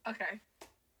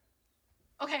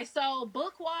 Okay, so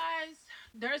book-wise,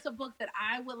 there's a book that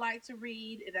I would like to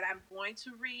read, that I'm going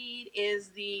to read, is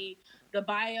the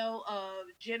bio of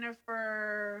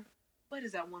Jennifer, what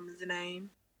is that woman's name?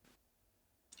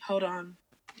 Hold on.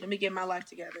 Let me get my life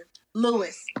together.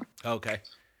 Lewis. Okay.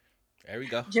 There we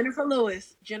go. Jennifer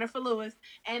Lewis.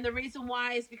 And the reason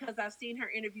why is because I've seen her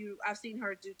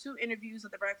do 2 interviews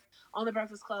on the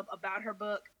Breakfast Club about her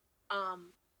book.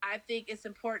 I think it's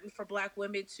important for Black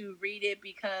women to read it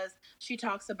because she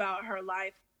talks about her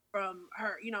life from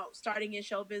her, starting in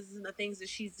show business and the things that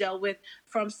she's dealt with,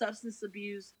 from substance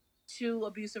abuse to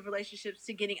abusive relationships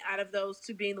to getting out of those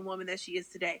to being the woman that she is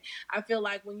today. I feel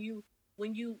like when you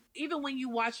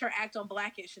watch her act on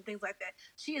Blackish and things like that,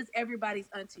 she is everybody's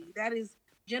auntie. That is,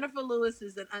 Jennifer Lewis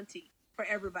is an auntie for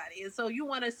everybody. And so you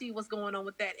want to see what's going on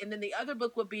with that. And then the other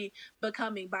book would be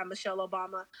Becoming by Michelle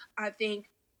Obama. I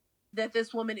think that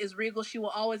this woman is regal. She will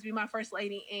always be my first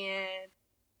lady, and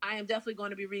I am definitely going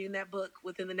to be reading that book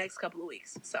within the next couple of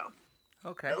weeks. So,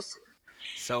 okay.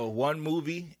 So one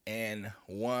movie and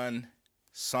one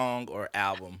song or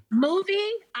album.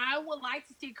 Movie, I would like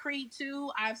to see Creed 2.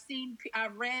 I've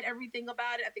read everything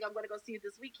about it. I think I'm going to go see it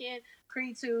this weekend.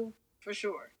 Creed 2 for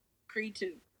sure. Creed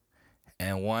 2.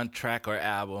 And one track or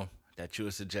album that you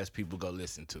would suggest people go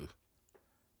listen to.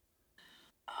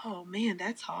 Oh man,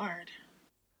 that's hard.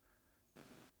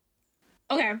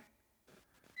 Okay.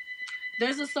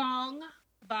 There's a song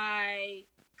by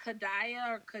Kadaya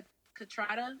or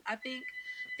Katrata, I think,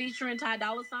 featuring Ty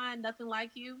Dolla $ign, Nothing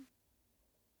Like You.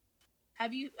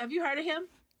 Have you heard of him?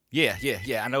 Yeah.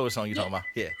 I know what song you're talking about.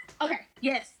 Yeah. Okay.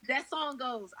 Yes, that song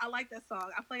goes. I like that song.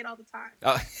 I play it all the time.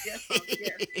 Yes, song.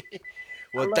 Yes.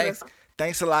 Well,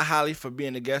 thanks a lot, Holly, for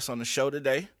being a guest on the show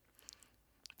today.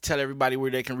 Tell everybody where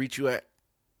they can reach you at.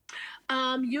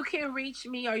 You can reach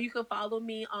me, or you can follow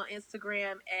me on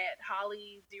Instagram at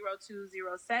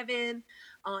Holly0207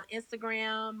 on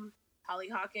Instagram, Holly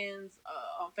Hawkins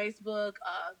on Facebook.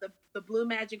 The Blue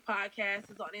Magic Podcast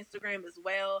is on Instagram as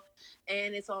well,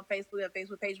 and it's on Facebook, at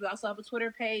Facebook page. We also have a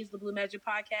Twitter page, the Blue Magic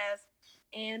Podcast,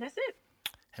 and that's it.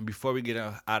 And before we get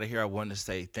out of here, I want to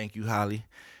say thank you, Holly.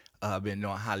 I've been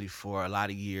knowing Holly for a lot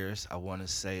of years. I want to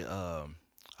say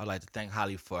I'd like to thank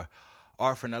Holly for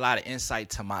offering a lot of insight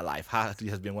to my life. Holly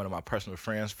has been one of my personal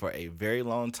friends for a very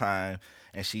long time.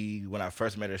 And when I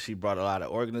first met her, she brought a lot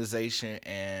of organization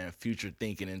and future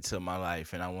thinking into my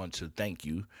life. And I want to thank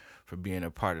you for being a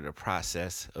part of the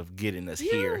process of getting us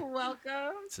here. You're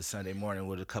welcome. To Sunday Morning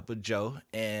with a Cup of Joe.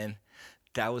 And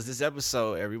that was this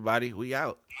episode, everybody. We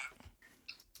out.